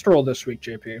advanced role this week,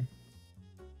 JP?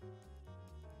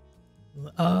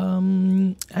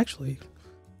 Actually,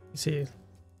 let's see.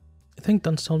 I think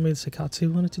Dunce told me the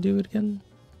Sakatsu wanted to do it again.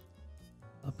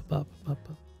 Up.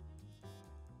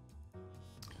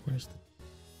 Where's the...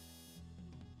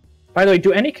 By the way,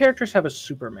 do any characters have a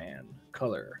Superman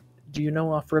color? Do you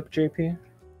know off rip, JP?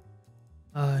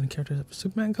 Any characters have a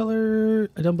Superman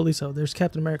color? I don't believe so. There's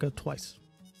Captain America twice.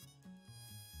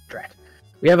 Drat.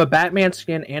 We have a Batman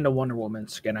skin and a Wonder Woman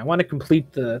skin. I want to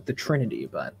complete the Trinity,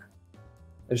 but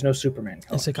there's no Superman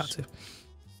color. And Sakatsu.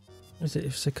 Is it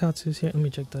if Sakatsu's here? Let me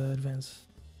check the advance.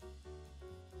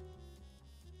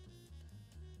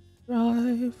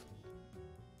 Drive.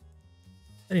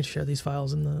 I need to share these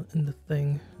files in the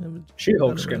thing.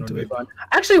 She-Hulk skin would be fun.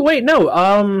 Actually, wait, no.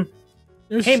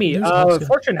 Amy,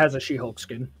 Fortune has a She-Hulk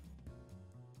skin.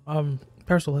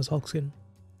 Parasol has Hulk skin.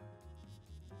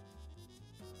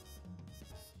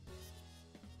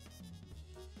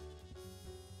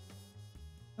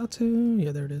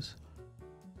 Yeah, there it is.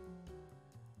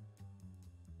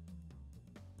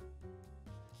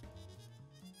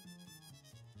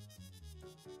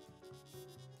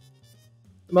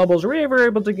 Mobiles, were you ever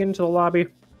able to get into the lobby?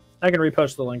 I can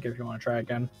repost the link if you want to try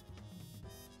again.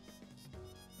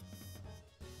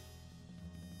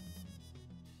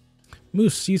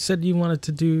 Moose, you said you wanted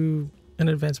to do an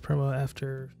advanced promo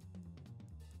after...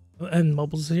 And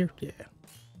Mobiles is here? Yeah.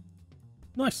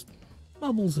 Nice.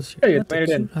 Mobiles is here. Yeah, you made it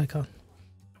in. Icon.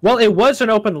 Well, it was an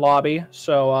open lobby,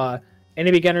 so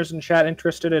any beginners in chat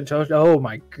interested in... Oh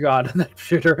my god, that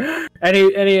shooter. Any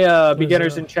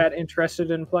beginners in chat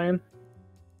interested in playing?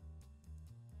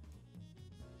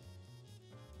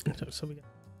 So we got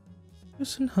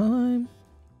Jotunheim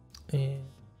and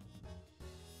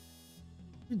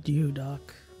you,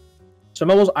 Doc. So,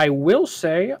 Mobiles, I will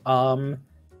say,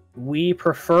 we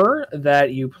prefer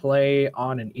that you play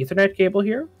on an Ethernet cable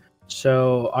here.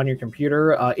 So, on your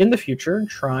computer, in the future,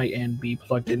 try and be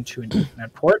plugged into an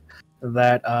Ethernet port.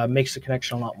 That makes the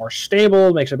connection a lot more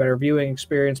stable, makes a better viewing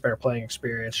experience, better playing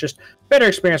experience, just better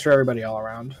experience for everybody all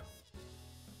around.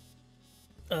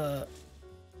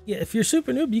 Yeah, if you're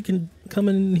super noob, you can come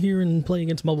in here and play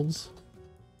against Mobiles.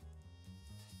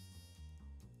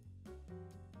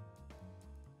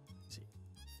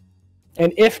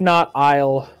 And if not,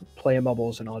 I'll play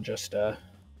Mobiles and I'll just I'll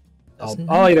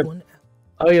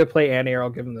either play Annie or I'll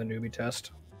give him the newbie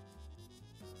test.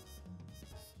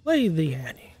 Play the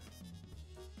Annie.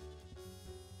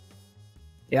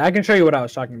 Yeah, I can show you what I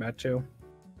was talking about too.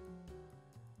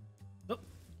 Oh.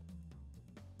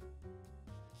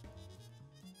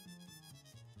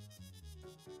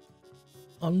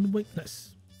 On weakness.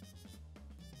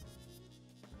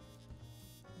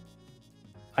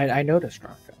 I noticed,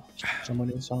 Rocco. Someone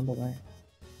is on the way.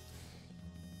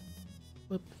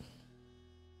 Whoop.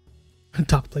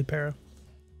 Doc play Para.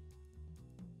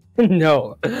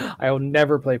 No, I will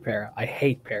never play Para. I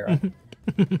hate Para.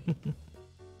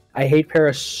 I hate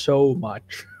Para so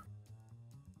much.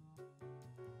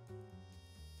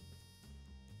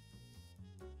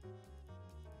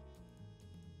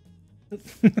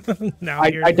 Now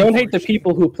I don't hate the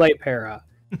people who play Para.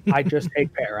 I just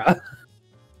hate Para.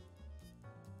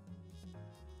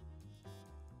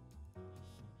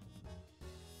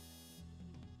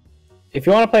 If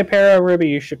you want to play Para, Ruby,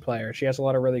 you should play her. She has a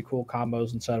lot of really cool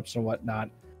combos and setups and whatnot.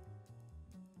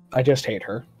 I just hate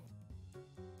her.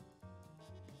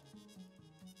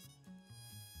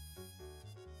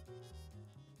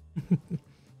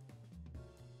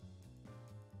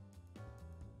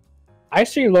 I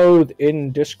see Loathe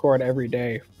in Discord every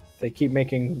day. They keep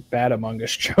making bad Among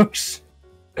Us jokes.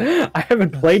 I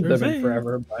haven't played them in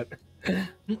forever, but...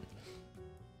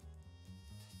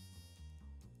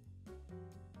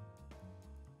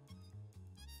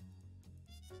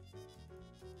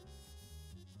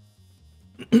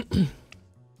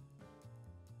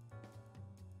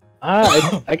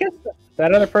 I guess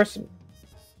that other person...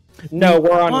 No,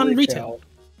 we're on retail.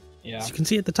 Yeah. As you can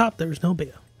see at the top, there's no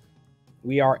beta.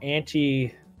 We are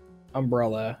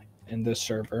anti-Umbrella in this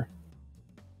server.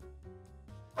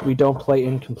 We don't play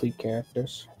incomplete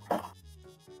characters.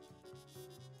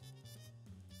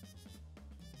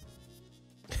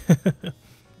 You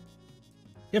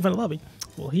have a lobby.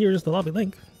 Well, here's the lobby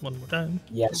link one more time.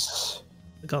 Yes.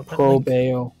 Pro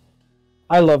Beowulf.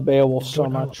 I love Beowulf so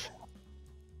much.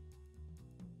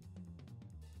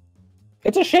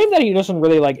 It's a shame that he doesn't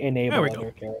really like enable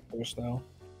other characters, though.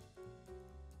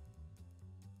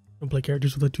 Don't play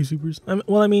characters with like 2 supers.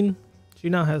 Well, I mean, she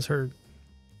now has her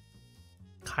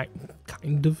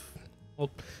kind of, well,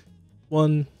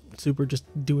 1 super just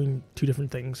doing 2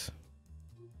 different things.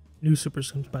 New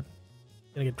supers comes, but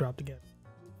gonna get dropped again.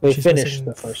 They finished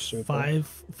the first super.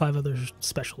 5 other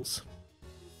specials.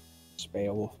 It's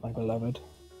Beowulf, my beloved.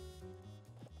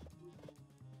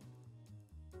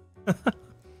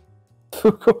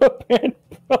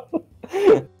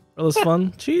 Bella's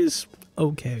fun. She's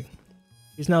okay.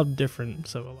 She's now different,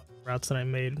 so a lot of routes that I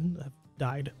made have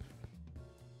died.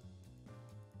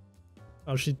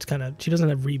 Oh, she doesn't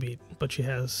have rebeat, but she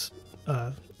has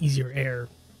easier air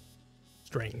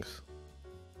strings.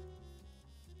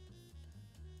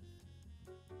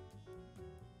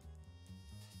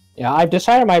 Yeah, I've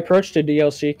decided my approach to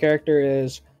DLC character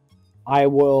is I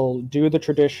will do the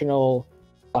traditional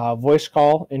voice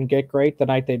call and Get Great the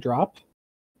night they drop,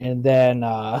 and then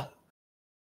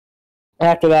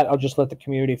after that, I'll just let the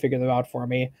community figure them out for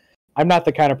me. I'm not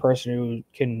the kind of person who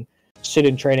can sit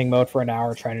in training mode for an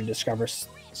hour trying to discover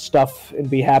stuff and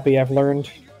be happy I've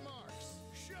learned.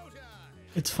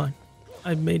 It's fine.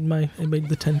 I made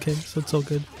the 10k, so it's all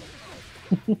good.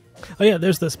 Oh yeah,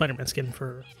 there's the Spider-Man skin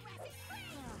for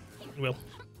Will.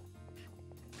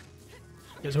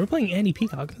 Yeah, so we're playing Annie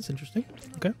Peacock. That's interesting.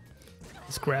 Okay.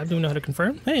 Let's grab. Do we know how to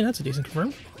confirm? Hey, that's a decent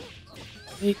confirm.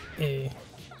 Hey.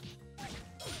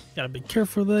 Gotta be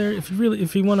careful there. If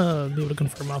you want to be able to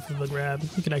confirm off of the grab,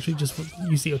 you can actually just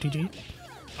use the OTG.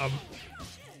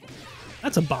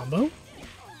 That's a bombo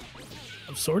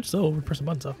of sorts. Oh, we're pressing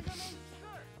buttons up.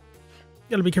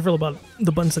 Gotta be careful about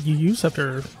the buttons that you use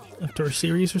after a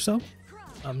series or so,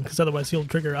 because otherwise you'll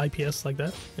trigger IPS like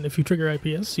that. And if you trigger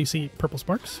IPS, you see purple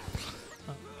sparks.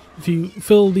 If you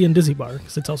fill the Indizzy bar,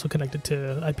 because it's also connected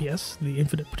to IPS, the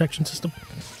Infinite Protection System,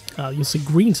 you'll see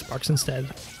green sparks instead,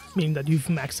 meaning that you've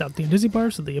maxed out the Indizzy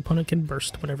bar so the opponent can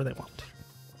burst whenever they want.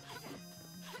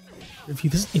 If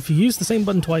you use the same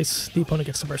button twice, the opponent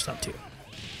gets to burst out too.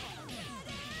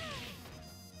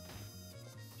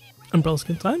 Umbrella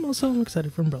skins. I'm also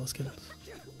excited for umbrella skins.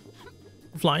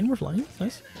 We're flying.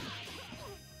 Nice.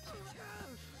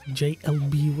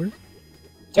 JLB.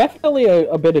 Definitely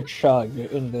a bit of chug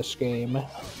in this game.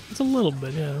 It's a little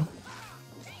bit, yeah.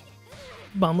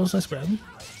 Bombos, nice grab.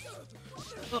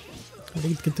 Oh, I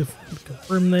need to get to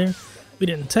confirm there. We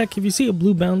didn't tech. If you see a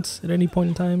blue bounce at any point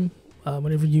in time,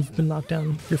 whenever you've been knocked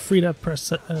down, you're free to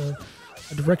press a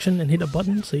direction and hit a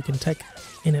button so you can tech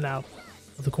in and out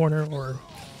of the corner or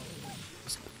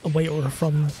away or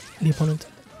from the opponent.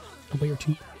 Away or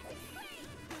two.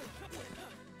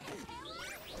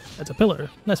 That's a pillar.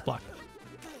 Nice block.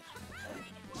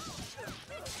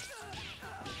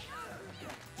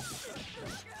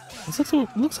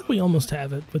 Looks like we almost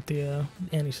have it with the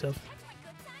Annie stuff.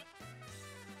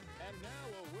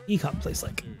 Peacock plays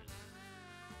like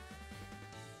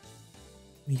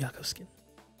Miyako skin.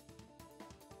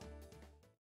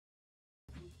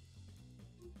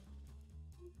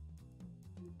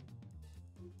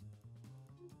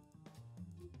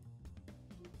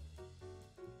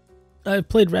 I've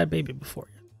played Rat Baby before.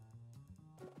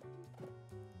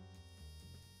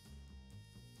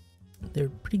 They're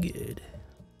pretty good.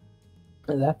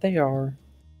 That they are.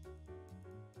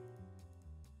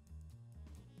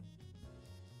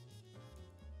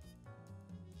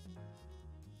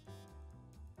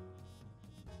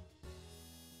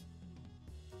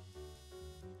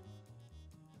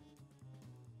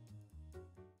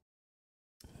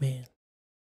 Man.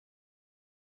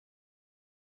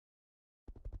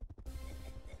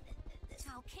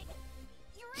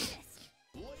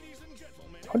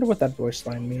 I wonder what that voice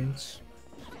line means.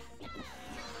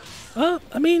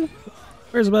 I mean,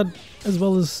 whereas about as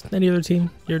well as any other team,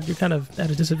 you're kind of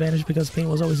at a disadvantage because Pain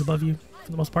was always above you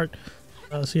for the most part.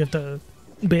 So you have to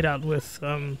bait out with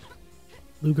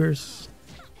Lugers,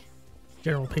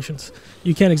 general patience.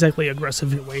 You can't exactly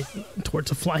aggressive your way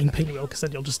towards a flying Pinwheel because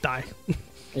then you'll just die.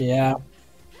 Yeah.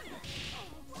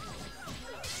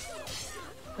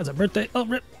 That's a birthday. Oh,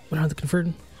 rip. We don't have the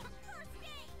converted.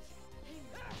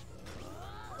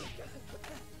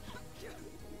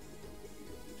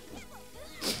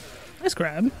 Nice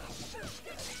grab.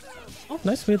 Oh,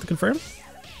 nice. We have to confirm.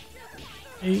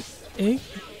 A.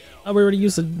 Oh, we already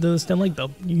used the stem leg though.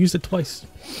 You used it twice.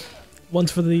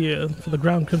 Once for the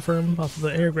ground confirm off of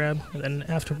the air grab, and then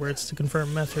afterwards to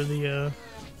confirm after the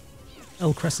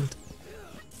L crescent.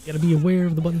 You gotta be aware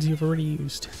of the buttons you've already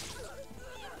used.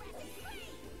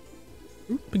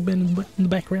 Ooh, big bend in the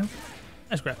background.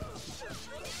 Nice grab.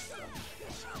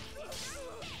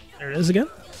 There it is again.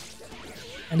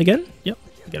 And again. Yep.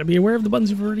 You gotta be aware of the buttons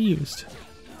you've already used.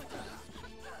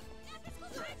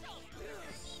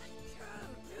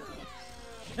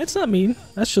 That's not mean.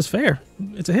 That's just fair.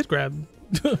 It's a hit grab.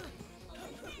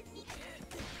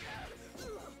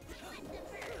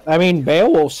 I mean,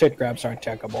 Beowulf's hit grabs aren't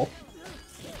techable.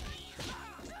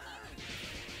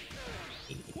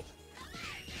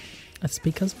 That's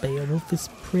because Beowulf is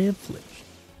privileged.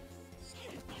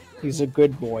 He's a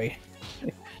good boy.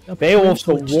 Beowulf's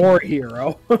a war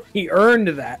hero. He earned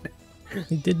that.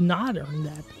 He did not earn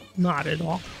that. Not at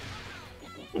all.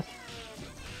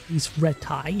 He's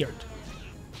retired.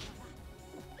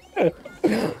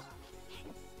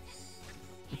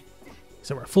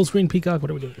 So we're full screen Peacock. What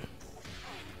are we doing?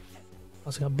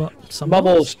 Also got some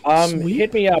Bubbles. Sweet.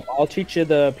 Hit me up. I'll teach you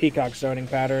the Peacock zoning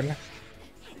pattern.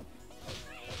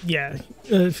 Yeah,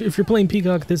 if you're playing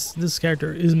Peacock, this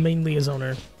character is mainly a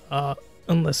zoner.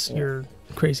 Unless you're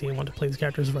crazy and want to play the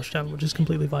characters rushdown, which is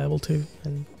completely viable too,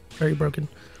 and very broken.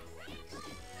 I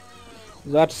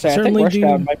was about to say, I think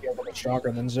Rushdown might be a little bit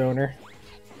stronger than Zoner.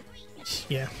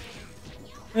 Yeah.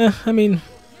 I mean,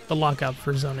 the lockout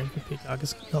for zoning Peacock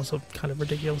is also kind of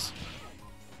ridiculous.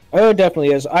 Oh, it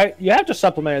definitely is. You have to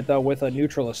supplement it, though, with a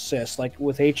neutral assist, like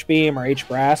with H-Beam or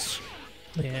H-Brass.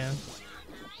 Yeah.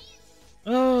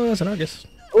 Oh, that's an Argus.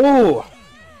 Ooh!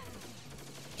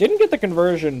 Didn't get the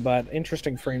conversion, but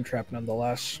interesting frame trap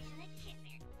nonetheless.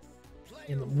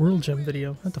 In the World Gem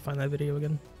video. I have to find that video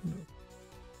again.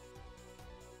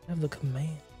 I have the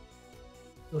command.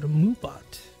 Go to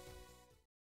Moobot.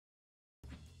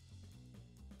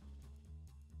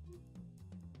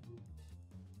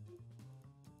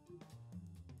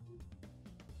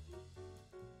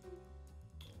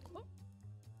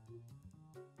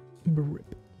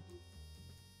 Rip.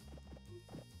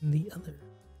 The other.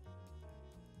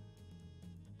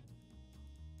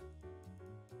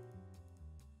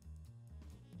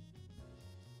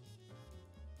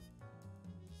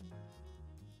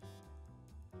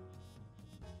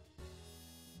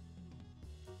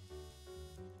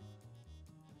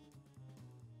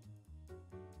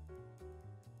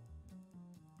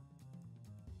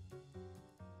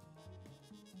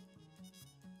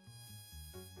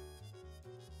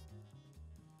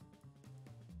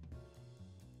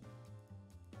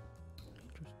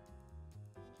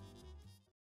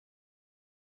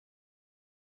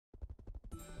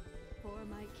 For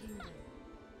my kingdom.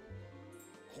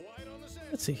 Quiet on the set.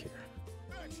 Let's see here.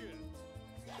 Action.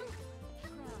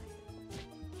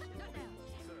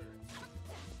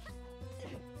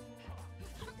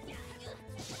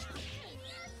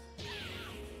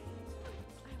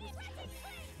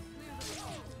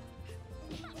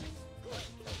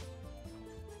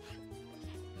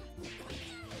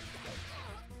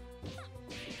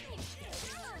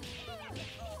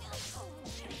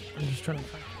 I'm just trying to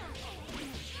find.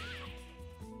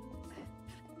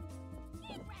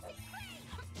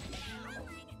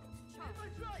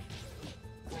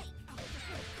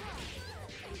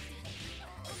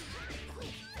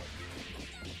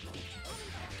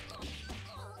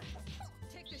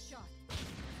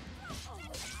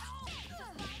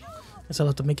 Guess I'll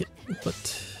have to make it, but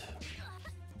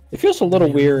It feels a little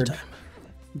maybe weird another time.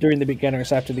 during the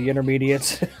beginners after the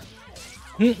intermediates.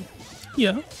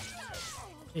 Yeah.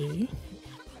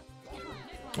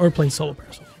 Or playing solo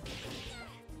parasol.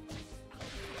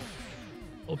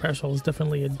 Solo parasol is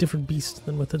definitely a different beast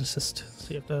than with an assist,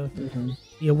 so you have to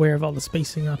be aware of all the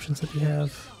spacing options that you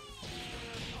have.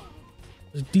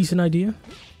 There's a decent idea.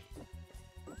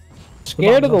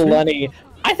 Scared of the Bottom Lenny.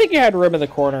 I think you had room in the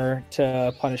corner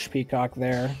to punish Peacock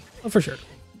there. Oh, for sure.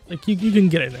 Like you can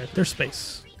get in there. There's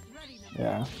space.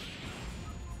 Yeah.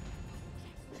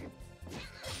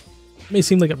 It may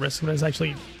seem like a risk, but it's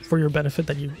actually for your benefit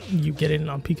that you get in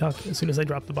on Peacock as soon as I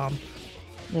drop the bomb.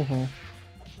 Oof.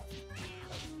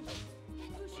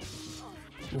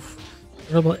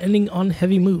 What about ending on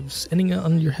heavy moves? Ending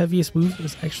on your heaviest move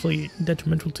is actually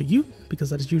detrimental to you because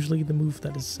that is usually the move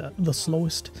that is the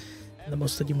slowest and the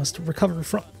most that you must recover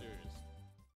from.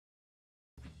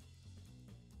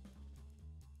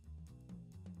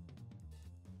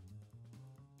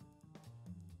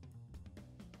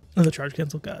 Oh, the charge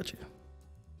cancel, gotcha.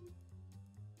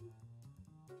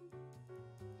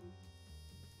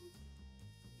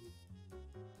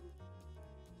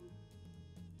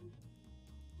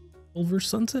 Over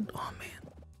sunset? Oh man.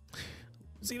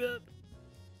 See that?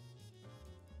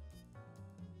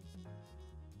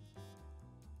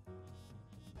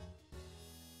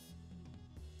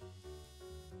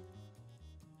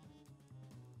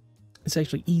 It's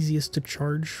actually easiest to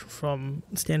charge from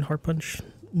Stand Hard Punch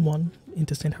 1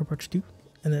 into Stand Hard Punch 2,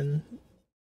 and then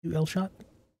do L shot. As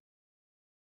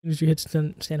soon as you hit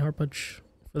Stand Hard Punch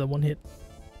for the one hit,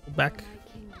 pull back,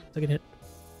 second hit.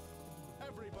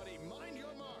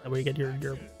 That way you get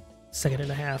your second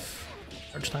and a half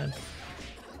charge time.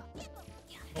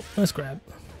 Oh, nice grab.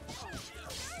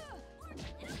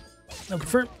 No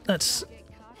confirm. That's.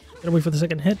 Gotta wait for the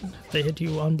second hit. They hit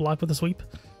you on block with a sweep.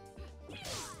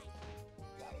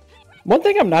 One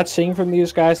thing I'm not seeing from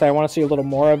these guys that I want to see a little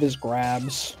more of is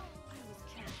grabs.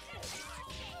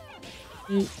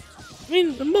 I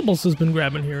mean, Bubbles has been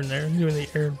grabbing here and there, doing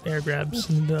the air grabs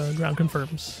and ground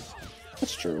confirms.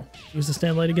 That's true. Use the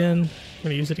stand light again. I'm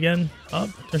gonna use it again.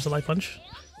 Oh, there's the light punch.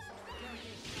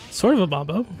 Sort of a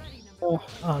bombo.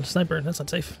 Oh, sniper. That's not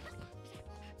safe.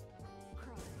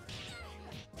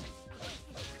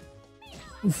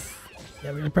 Oof.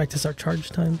 Yeah, we gotta practice our charge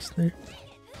times there.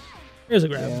 Here's a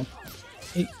grab.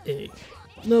 Yeah. Hey.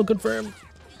 No confirm.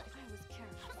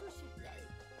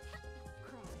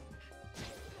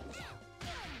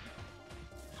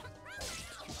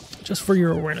 just for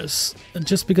your awareness,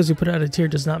 just because you put out a tier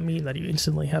does not mean that you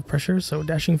instantly have pressure, so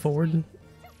dashing forward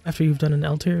after you've done an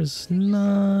L tier is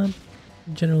not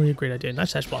generally a great idea.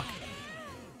 Nice dash block.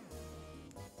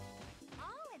 All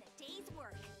in a day's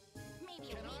work.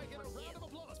 Maybe a Can I week get a for you. round of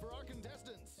applause for our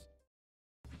contestants?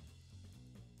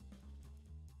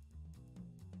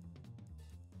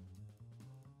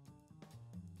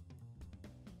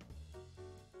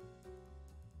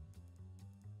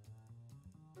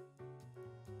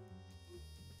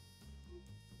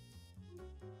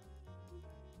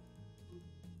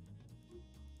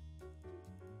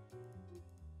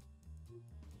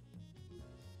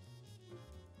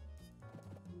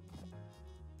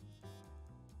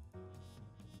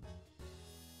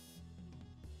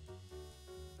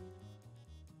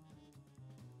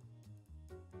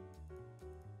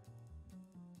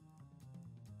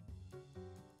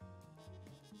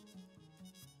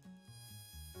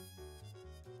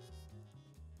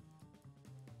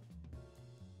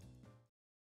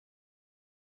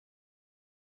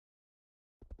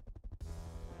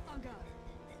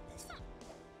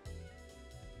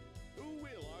 Who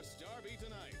will our star be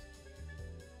tonight?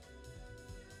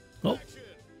 Oh, Action!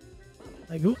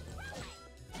 like oop.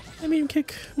 I mean,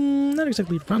 kick, not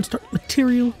exactly round start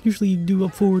material. Usually you do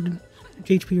up forward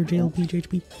JHP or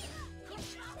JLP,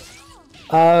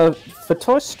 JHP. For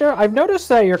Toaster, I've noticed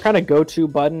that your kind of go-to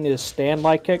button is stand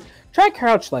light kick. Try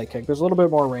crouch light kick. There's a little bit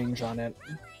more range on it.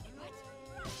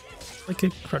 Light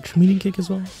kick, crouch, medium kick as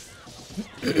well.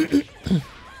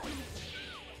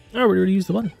 Oh, we already used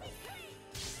the button.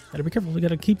 Gotta be careful, we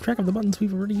gotta keep track of the buttons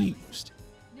we've already used.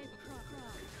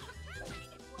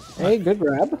 Hey, good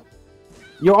grab.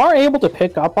 You are able to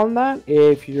pick up on that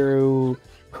if you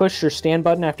push your stand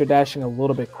button after dashing a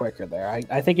little bit quicker there.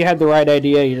 I think you had the right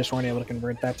idea, you just weren't able to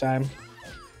convert that time.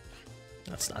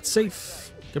 That's not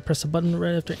safe. You could press a button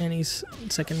right after Annie's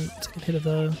second hit of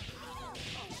the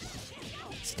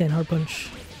stand hard punch.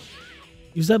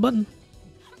 Use that button.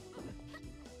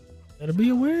 Gotta be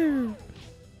aware.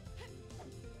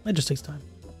 That just takes time.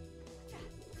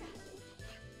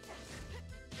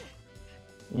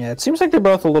 Yeah, it seems like they're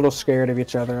both a little scared of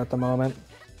each other at the moment.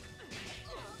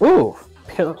 Ooh,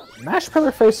 mash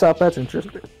pillar face up. That's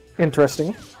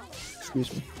interesting.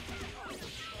 Excuse me.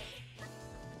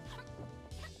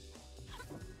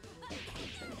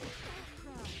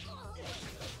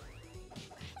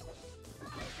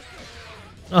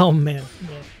 Oh man,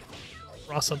 yeah.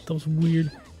 Ross up, that was weird.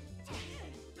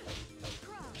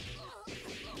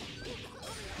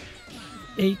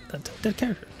 Hey, that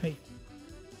character. Hey.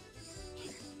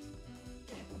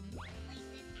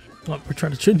 Oh, we're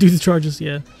trying to do the charges,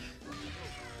 yeah.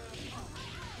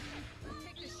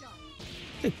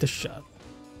 Take the shot.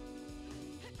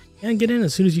 And get in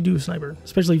as soon as you do a sniper,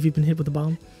 especially if you've been hit with a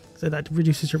bomb, so that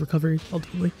reduces your recovery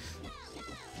ultimately.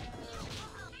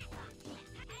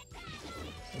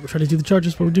 We're trying to do the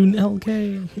charges, but we're doing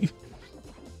LK.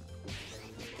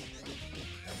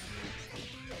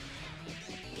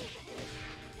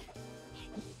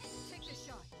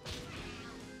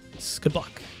 It's good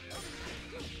block.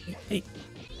 Hey.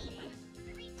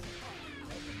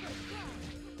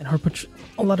 And hard punch,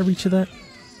 a lot of reach of that.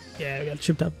 Yeah, I got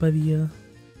chipped out by the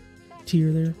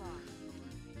tier there.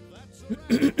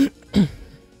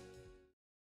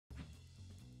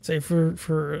 Say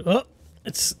for oh,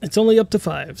 it's only up to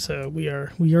 5, so we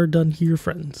are done here,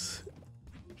 friends.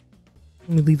 Let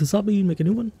me leave this lobby and make a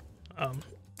new one.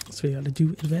 So we got to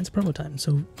do advanced promo time.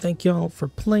 So thank y'all for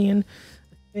playing.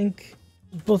 I think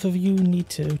both of you need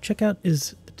to check out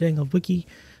is the dang old wiki.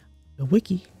 The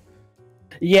wiki.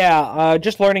 Yeah,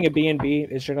 just learning a B&B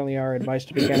is generally our advice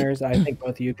to beginners. I think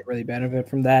both of you could really benefit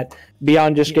from that.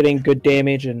 Beyond just getting good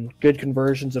damage and good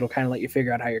conversions, it'll kind of let you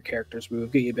figure out how your characters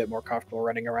move, get you a bit more comfortable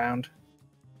running around.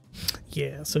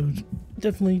 Yeah, so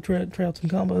definitely try out some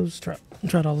combos, try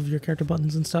out all of your character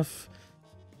buttons and stuff.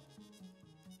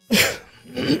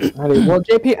 Alrighty, well,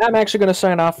 JP, I'm actually going to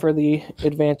sign off for the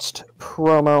advanced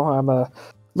promo. I'm a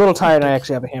little tired. I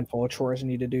actually have a handful of chores I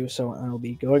need to do, so I'll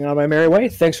be going on my merry way.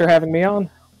 Thanks for having me on.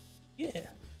 Yeah.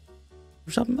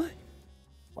 For stopping by.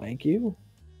 Thank you.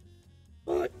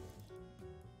 Bye.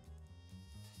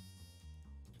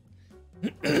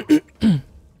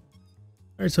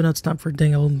 Alright, so now it's time for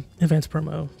dang old advanced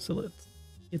promo. So let's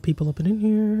get people up and in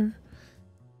here.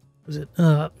 Was it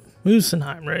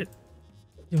Moosenheim, right?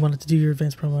 You wanted to do your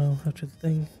advanced promo after the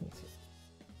thing.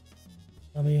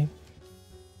 Let me.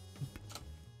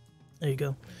 There you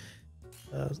go.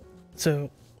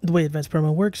 So the way advanced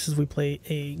promo works is we play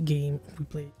a game. We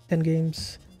play 10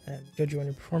 games and judge you on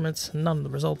your performance, none of the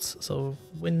results. So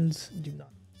wins do not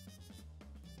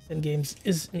in games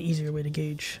is an easier way to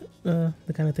gauge the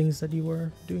kind of things that you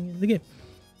are doing in the game.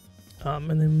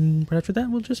 And then right after that,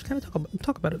 we'll just kind of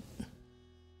talk about it.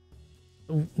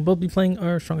 So we'll be playing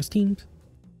our strongest teams.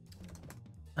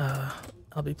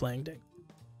 I'll be playing Deck.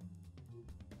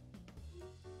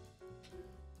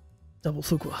 Double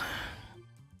Fuqua.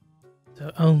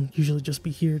 So I'll usually just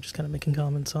be here, just kind of making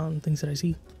comments on things that I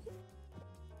see.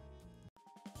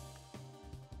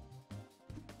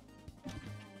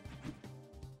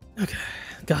 Okay,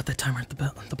 got that timer at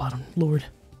the bottom, Lord.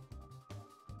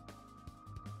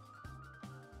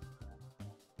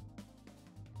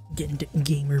 Get into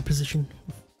gamer position.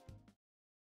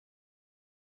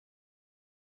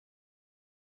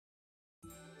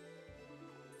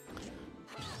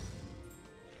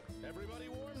 Everybody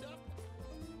warmed up?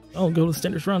 I'll go to the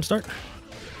standards round start.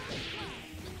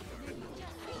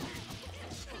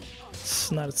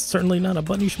 It's certainly not a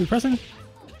button you should be pressing.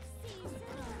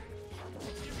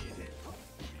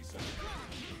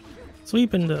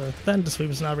 Sweep into that sweep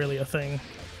is not really a thing.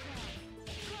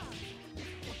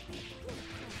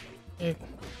 Okay.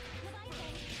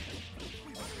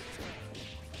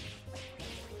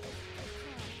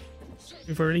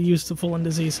 We've already used the full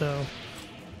into Z, so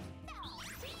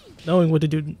knowing what to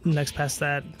do next past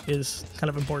that is kind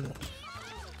of important.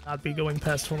 Not be going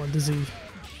past full into Z.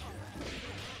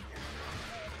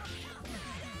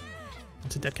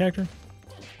 It's a dead character.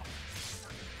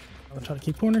 I'm gonna try to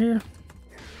keep corner here.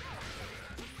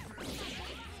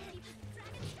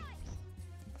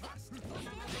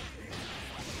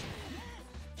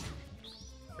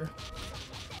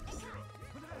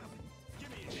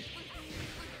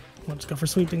 I'll just go for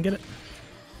sweep and get it.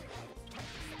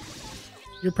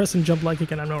 You're pressing jump like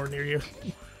it, and I'm nowhere near you.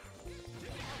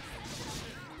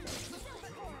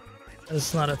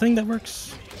 That's not a thing that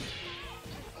works.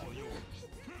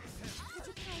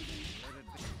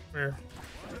 Where?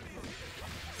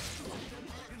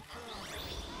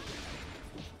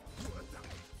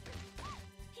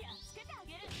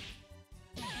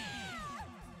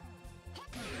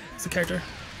 It's the character.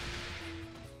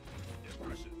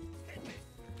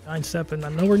 9 step and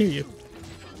I'm nowhere near you.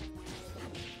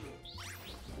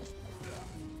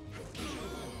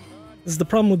 This is the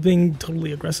problem with being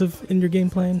totally aggressive in your game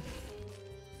plan.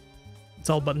 It's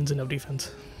all buttons and no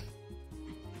defense.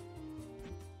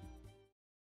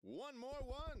 One more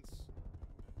once.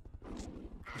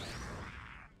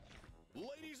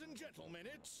 Ladies and gentlemen,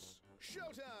 it's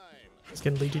showtime. It's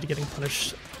gonna lead you to getting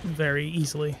punished very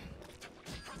easily.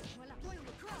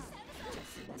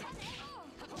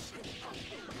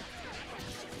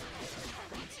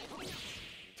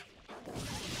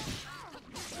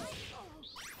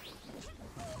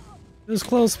 It was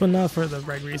close, but not for the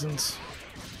right reasons.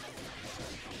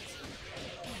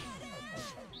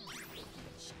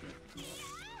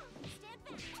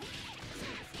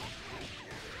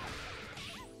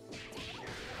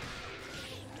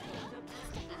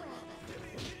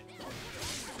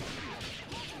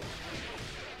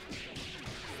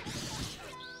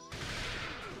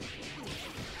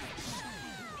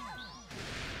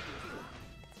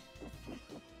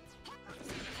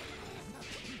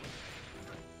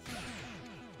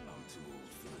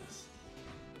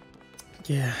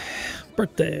 Yeah,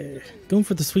 birthday. Going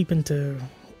for the sweep into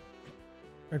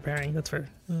red pairing, that's fair.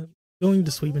 Going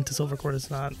to sweep into silver cord is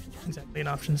not exactly an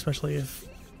option, especially if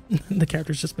the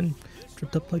character's just been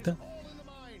tripped up like that.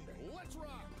 Let's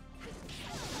rock.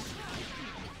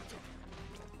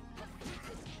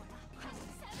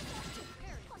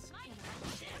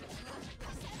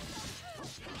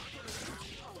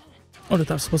 Oh, that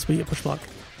was supposed to be a push block.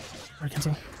 Alright,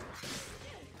 cancel.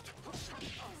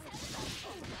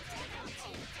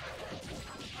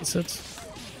 Sits.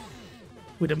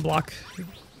 We didn't block.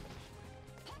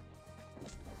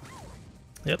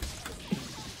 Yep.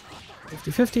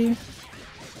 50-50.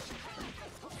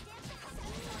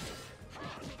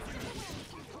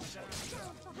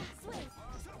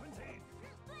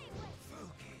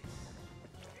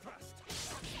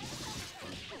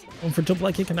 Going for jump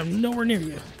like kick and I'm nowhere near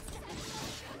you.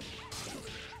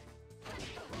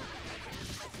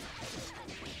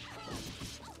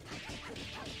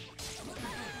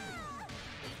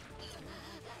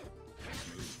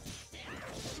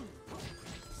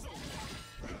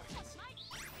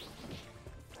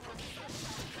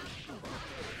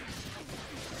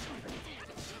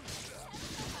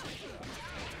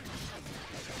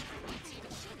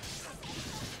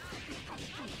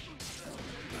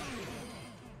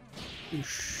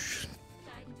 Oosh.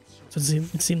 So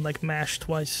it seemed like mash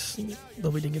twice, though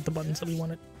we didn't get the buttons that we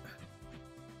wanted.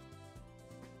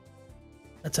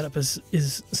 That setup is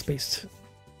spaced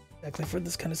exactly for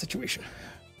this kind of situation.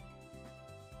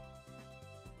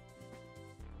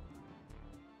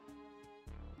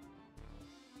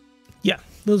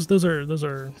 those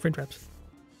are frame traps.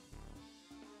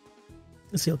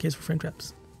 The CLKs for frame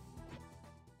traps.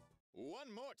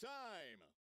 One more time.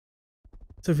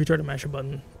 So if you try to mash a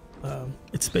button,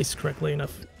 it's spaced correctly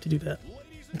enough to do that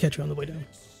and catch you on the way down.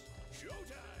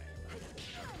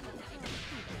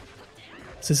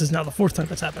 So this is now the 4th time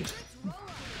that's happened.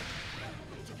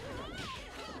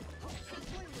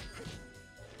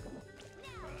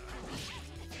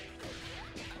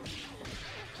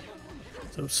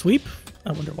 So sweep,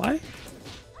 I wonder why.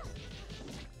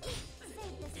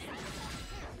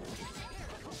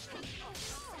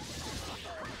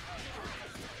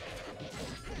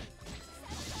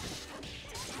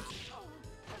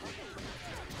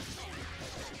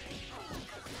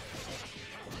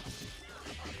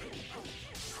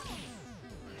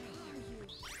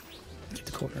 Get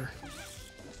the corner.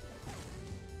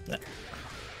 Yeah.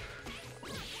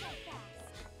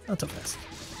 Not so fast.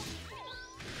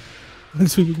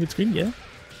 Sweeping mid screen, yeah.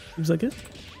 Seems like it.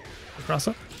 Cross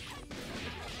up.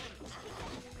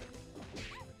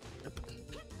 Yep.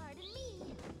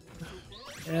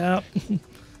 Yeah.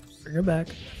 Bring her back.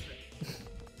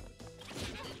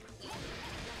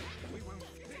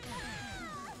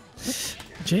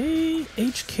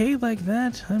 JHK like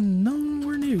that? I'm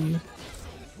nowhere near you.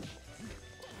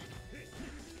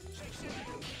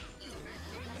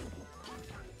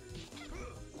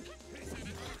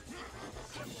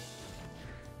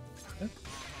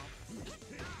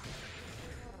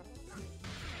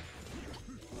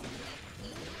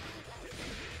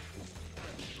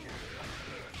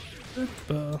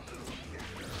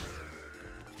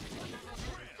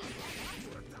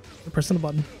 Pressing the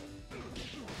button.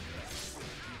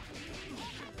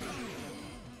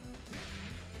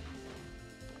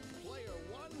 Player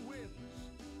 1 wins.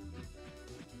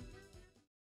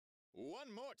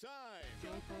 One more time.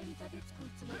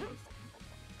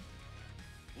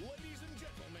 Ladies and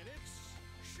gentlemen, it's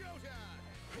showtime.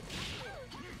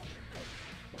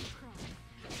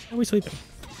 How are we sweeping?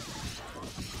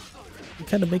 We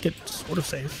kind of make it sort of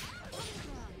safe.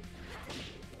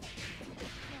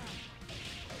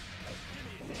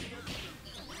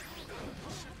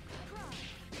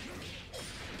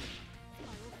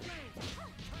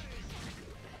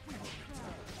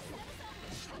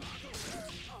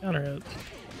 Counter it.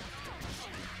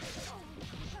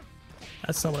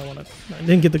 That's not what I wanted. I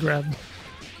didn't get the grab.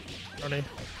 Already.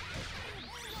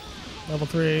 Level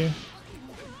 3.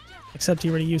 Except he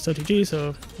already used OTG,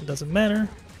 so it doesn't matter.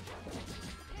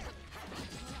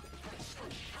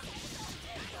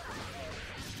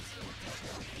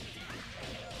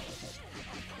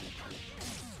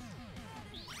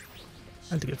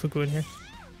 I have to get Fuku in here.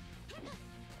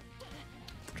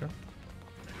 Sure.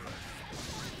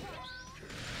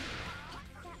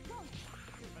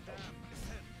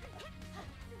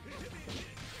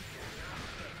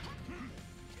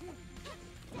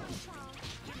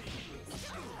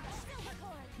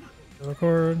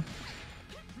 Record.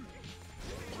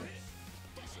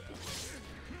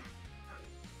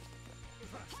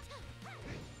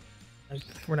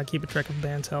 We're not keeping track of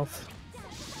Ban's health.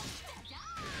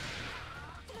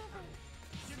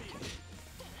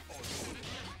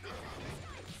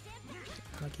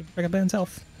 Not keeping track of Ban's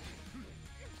health.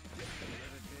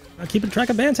 Not keeping track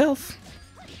of Ban's health.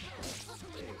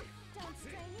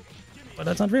 But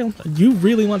that's not real. You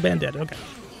really want Ban dead. Okay.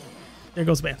 There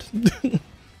goes Ban.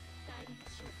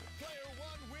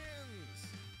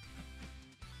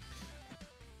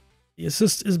 The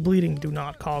assist is bleeding. Do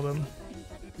not call them.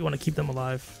 You want to keep them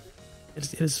alive.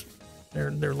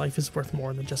 Their life is worth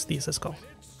more than just the assist call.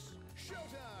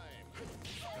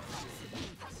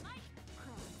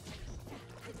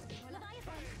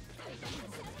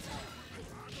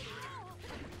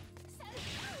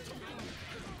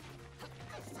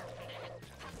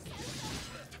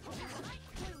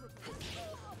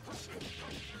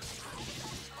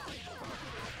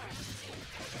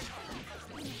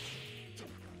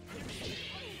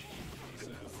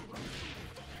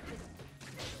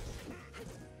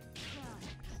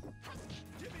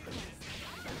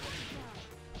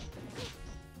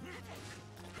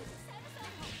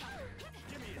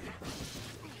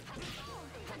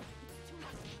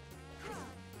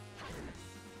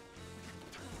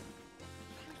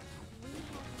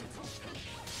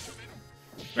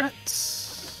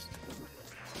 Rats.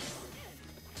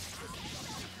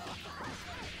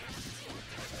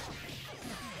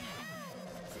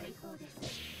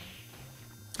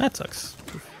 That sucks.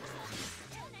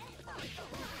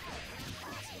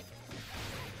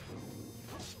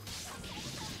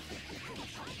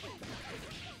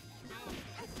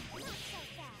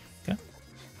 Okay.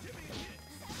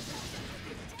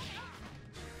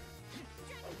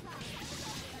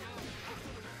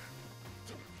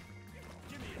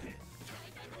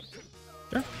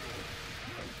 Yeah.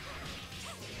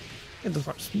 Get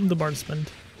the bar to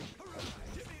spend.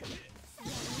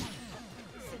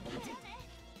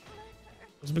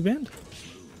 There's a big band.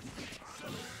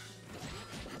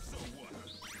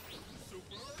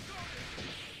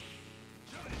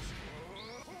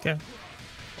 Okay.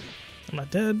 I'm not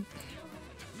dead.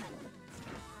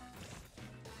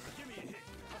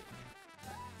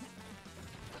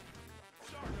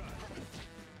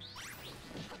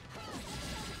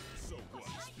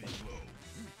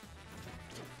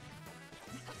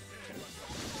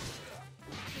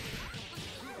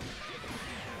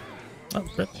 Oh,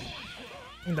 rip.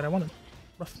 Thing that I wanted.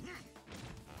 Rough.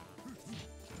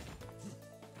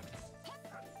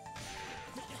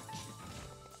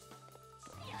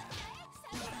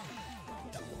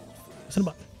 What's in the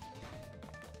button?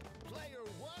 Player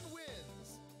 1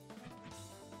 wins.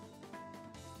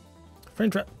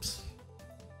 Frame traps.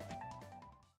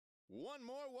 One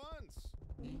more once.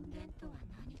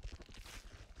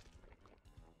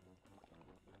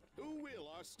 Who will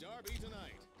our star be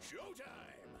tonight?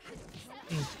 Showtime.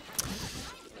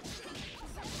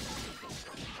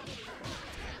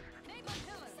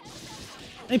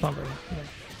 Napalm Burger. Okay.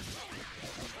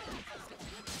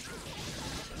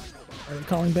 Are we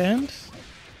calling band?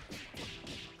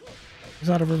 Is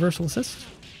that a reversal assist?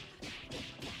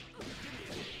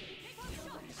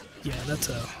 Yeah, that's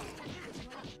a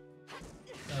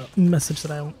message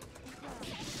that I won't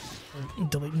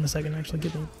delete in a second. Actually,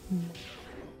 give me.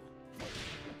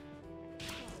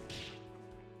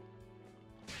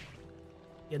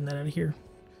 Getting that out of here.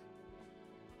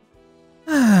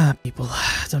 Ah, people.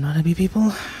 Don't know how to be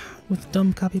people with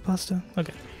dumb copy pasta.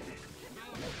 Okay.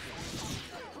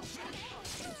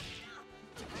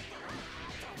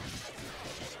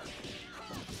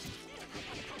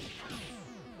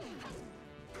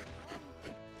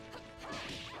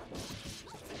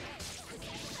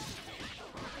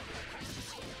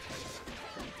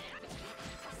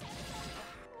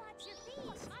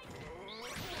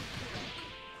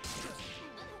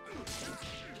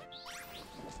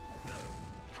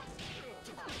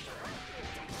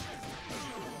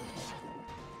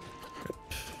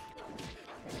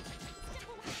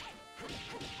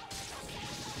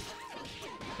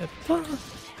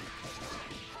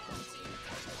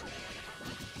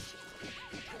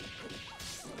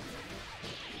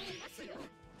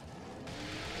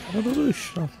 Watch your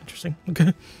feet. Oh, interesting.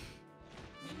 Okay.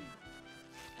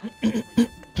 Can I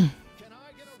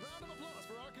get a round of applause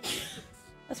for our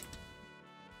contestants?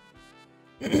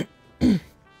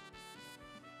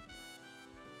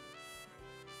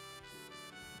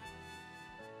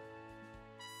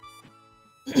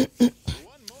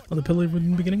 Oh, the pillar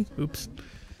in the beginning? Oops.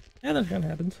 Yeah, that kind of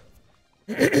happens.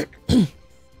 Ladies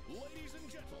and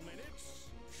gentlemen, it's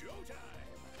showtime.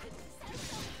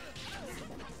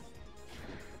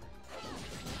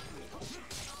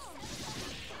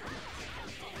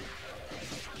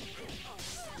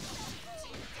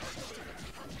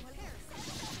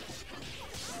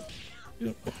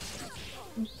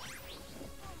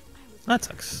 That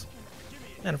sucks.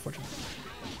 And unfortunate.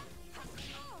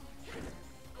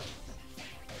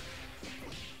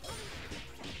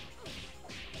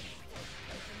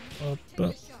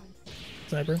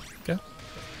 Sniper, okay.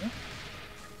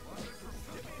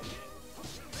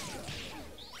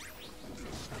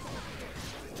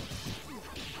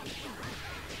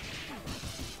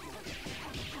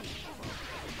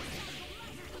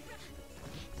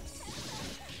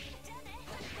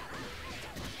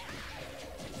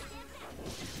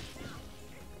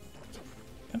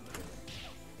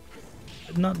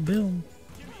 Did not build.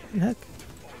 What the heck?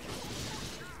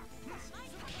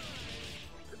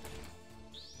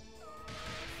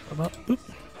 About boop.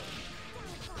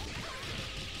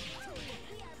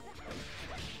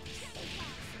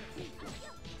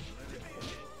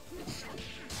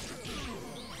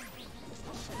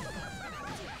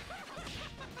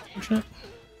 Fortunate.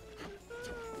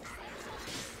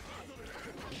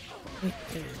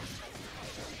 Okay.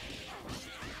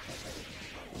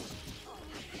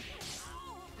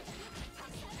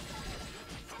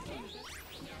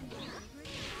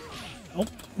 Oh,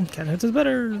 cat hits is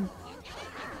better.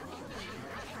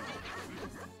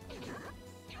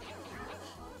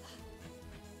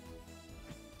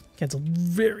 Canceled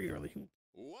very early.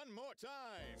 One more time.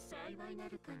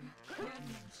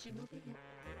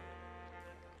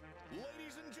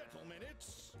 Ladies and gentlemen,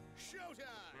 it's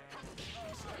showtime.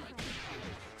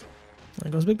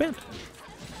 There goes Big Band.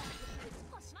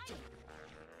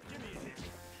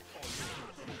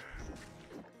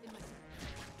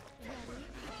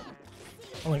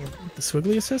 Oh, like the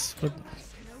squiggly assist, but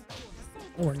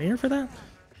nowhere near for that.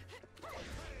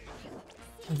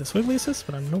 the Swiggly assist,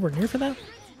 but I'm nowhere near for that.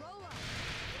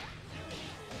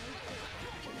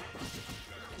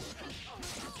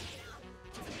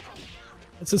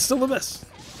 It's still the best.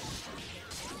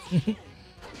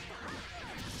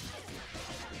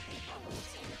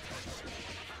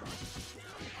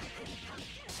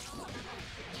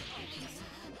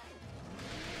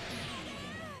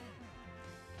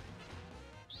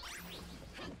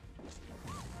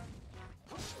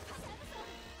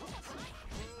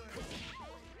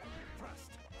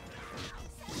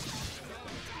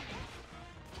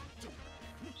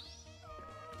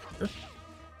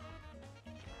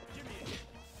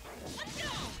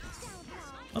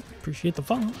 Oh, appreciate the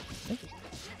follow. Thank you.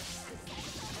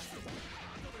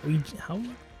 How?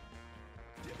 You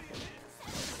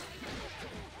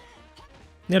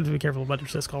have to be careful about your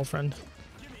syscall, friend.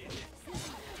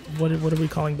 What are we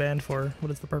calling band for? What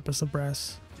is the purpose of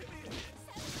brass?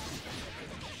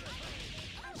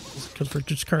 Because we're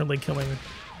just currently killing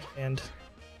band.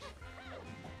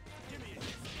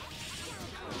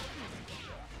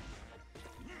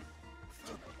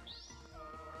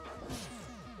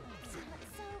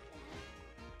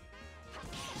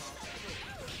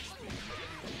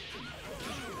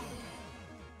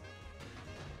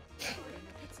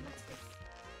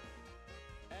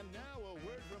 And now a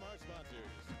word from our sponsors.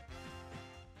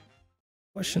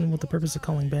 Question what the purpose of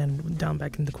calling band down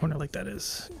back in the corner like that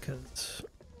is, because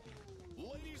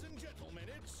Ladies and gentlemen,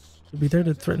 it's it'd be there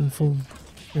to threaten full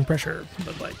pressure,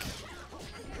 but like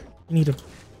you need a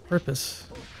purpose.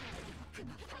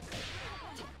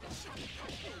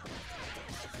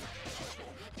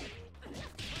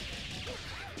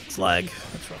 It's lag.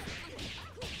 That's right.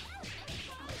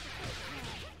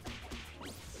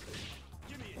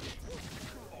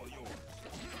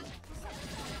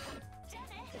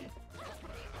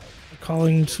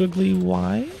 Calling Swiggly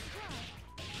why?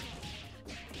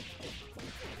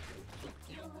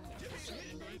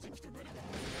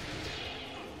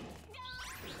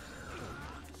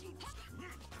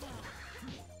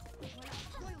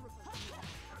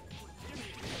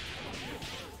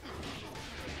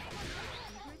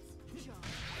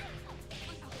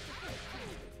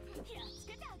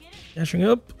 Dashing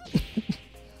up.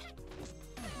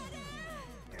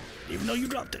 Even though you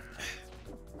dropped it.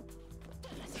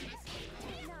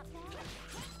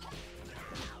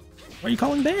 Why are you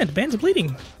calling Band? Band's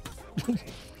bleeding.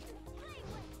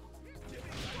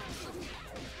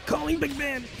 Calling Big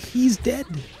Band. He's dead.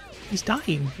 He's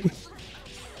dying.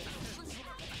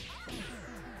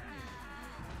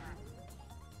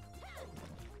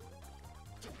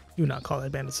 Do not call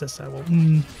that Band assist. I will.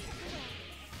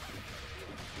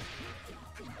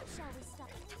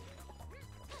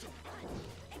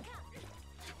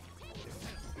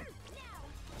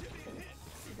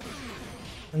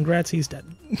 Congrats, he's dead.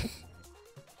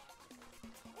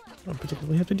 Don't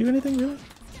particularly have to do anything, really.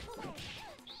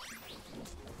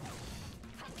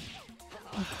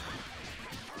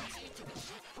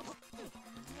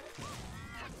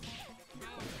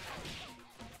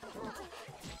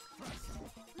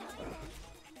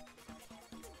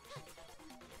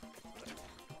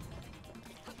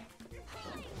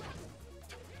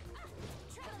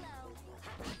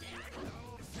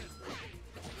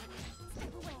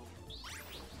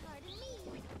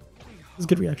 It's a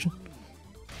good reaction.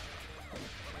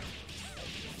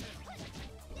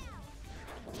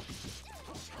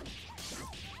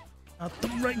 Not the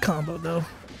right combo, though.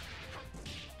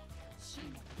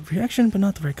 Reaction, but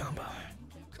not the right combo.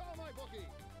 call my bookie.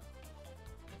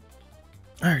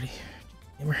 Alrighty.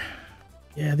 Gamer.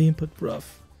 Yeah, the input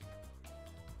rough.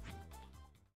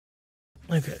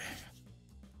 Okay.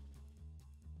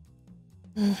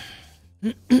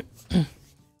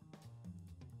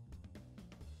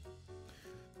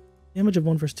 Damage of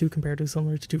 1 versus 2 compared to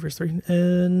similar to 2 versus 3?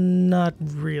 Not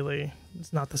really.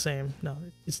 It's not the same. No,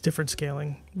 it's different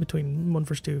scaling between 1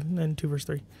 versus 2 and 2 versus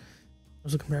 3.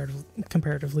 Also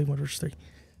comparatively 1 versus 3.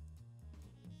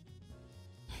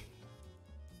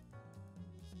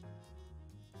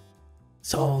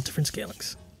 It's all different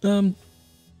scalings. You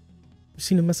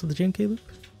seen him mess with the JMK loop?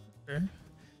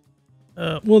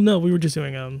 Sure. Well, no, we were just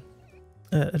doing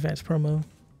advanced promo.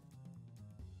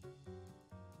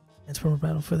 Advanced promo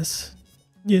battle for this.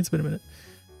 Yeah, it's been a minute.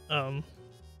 I'd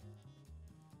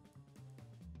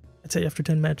say after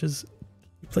 10 matches,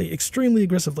 you play extremely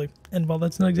aggressively, and while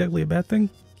that's not exactly a bad thing,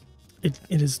 it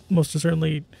is most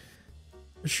certainly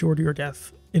assured your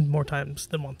death in more times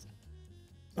than once.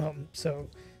 So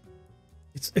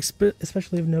it's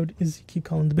especially of note is you keep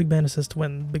calling the big band assist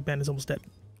when Big Band is almost dead.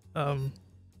 And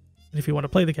if you want to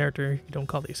play the character, you don't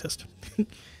call the assist.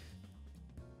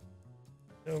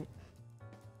 So,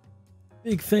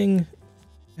 big thing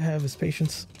have is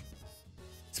patience,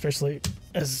 especially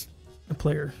as a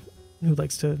player who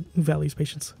values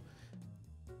patience.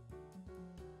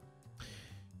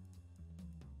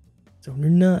 So we're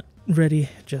not ready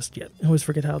just yet. I always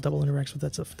forget how double interacts with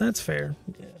that stuff. That's fair.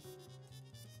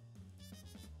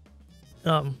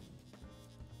 Yeah.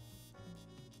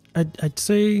 I'd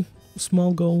say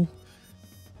small goal.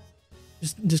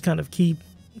 Just kind of keep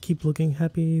looking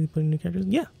happy, putting new characters.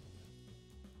 Yeah.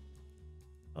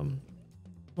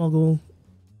 Small goal.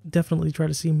 Definitely try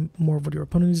to see more of what your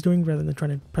opponent is doing rather than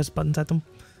trying to press buttons at them.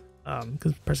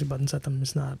 Because pressing buttons at them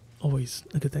is not always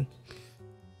a good thing.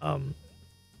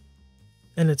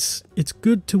 And it's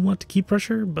good to want to keep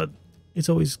pressure, but it's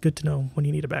always good to know when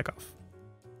you need to back off.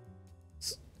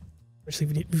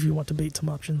 Especially if you want to bait some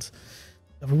options.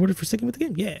 Rewarded for sticking with the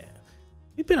game. Yeah,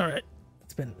 we've been all right.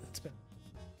 It's been.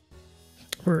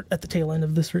 We're at the tail end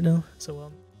of this right now,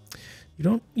 so you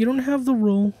don't have the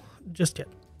role just yet.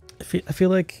 I feel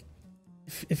like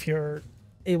if you're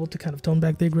able to kind of tone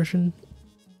back the aggression,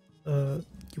 you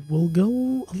will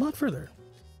go a lot further.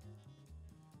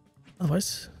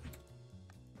 Otherwise,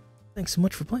 thanks so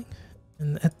much for playing,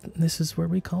 and this is where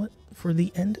we call it for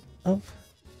the end of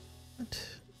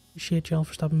it. Appreciate y'all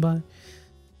for stopping by.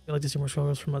 If you'd like to see more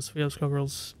Skullgirls from us, we have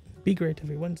Skullgirls Be Great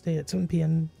every Wednesday at 7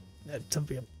 p.m.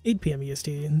 8 p.m.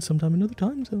 EST, and sometime another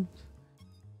time. So,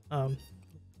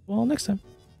 well, next time.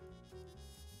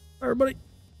 Bye, everybody.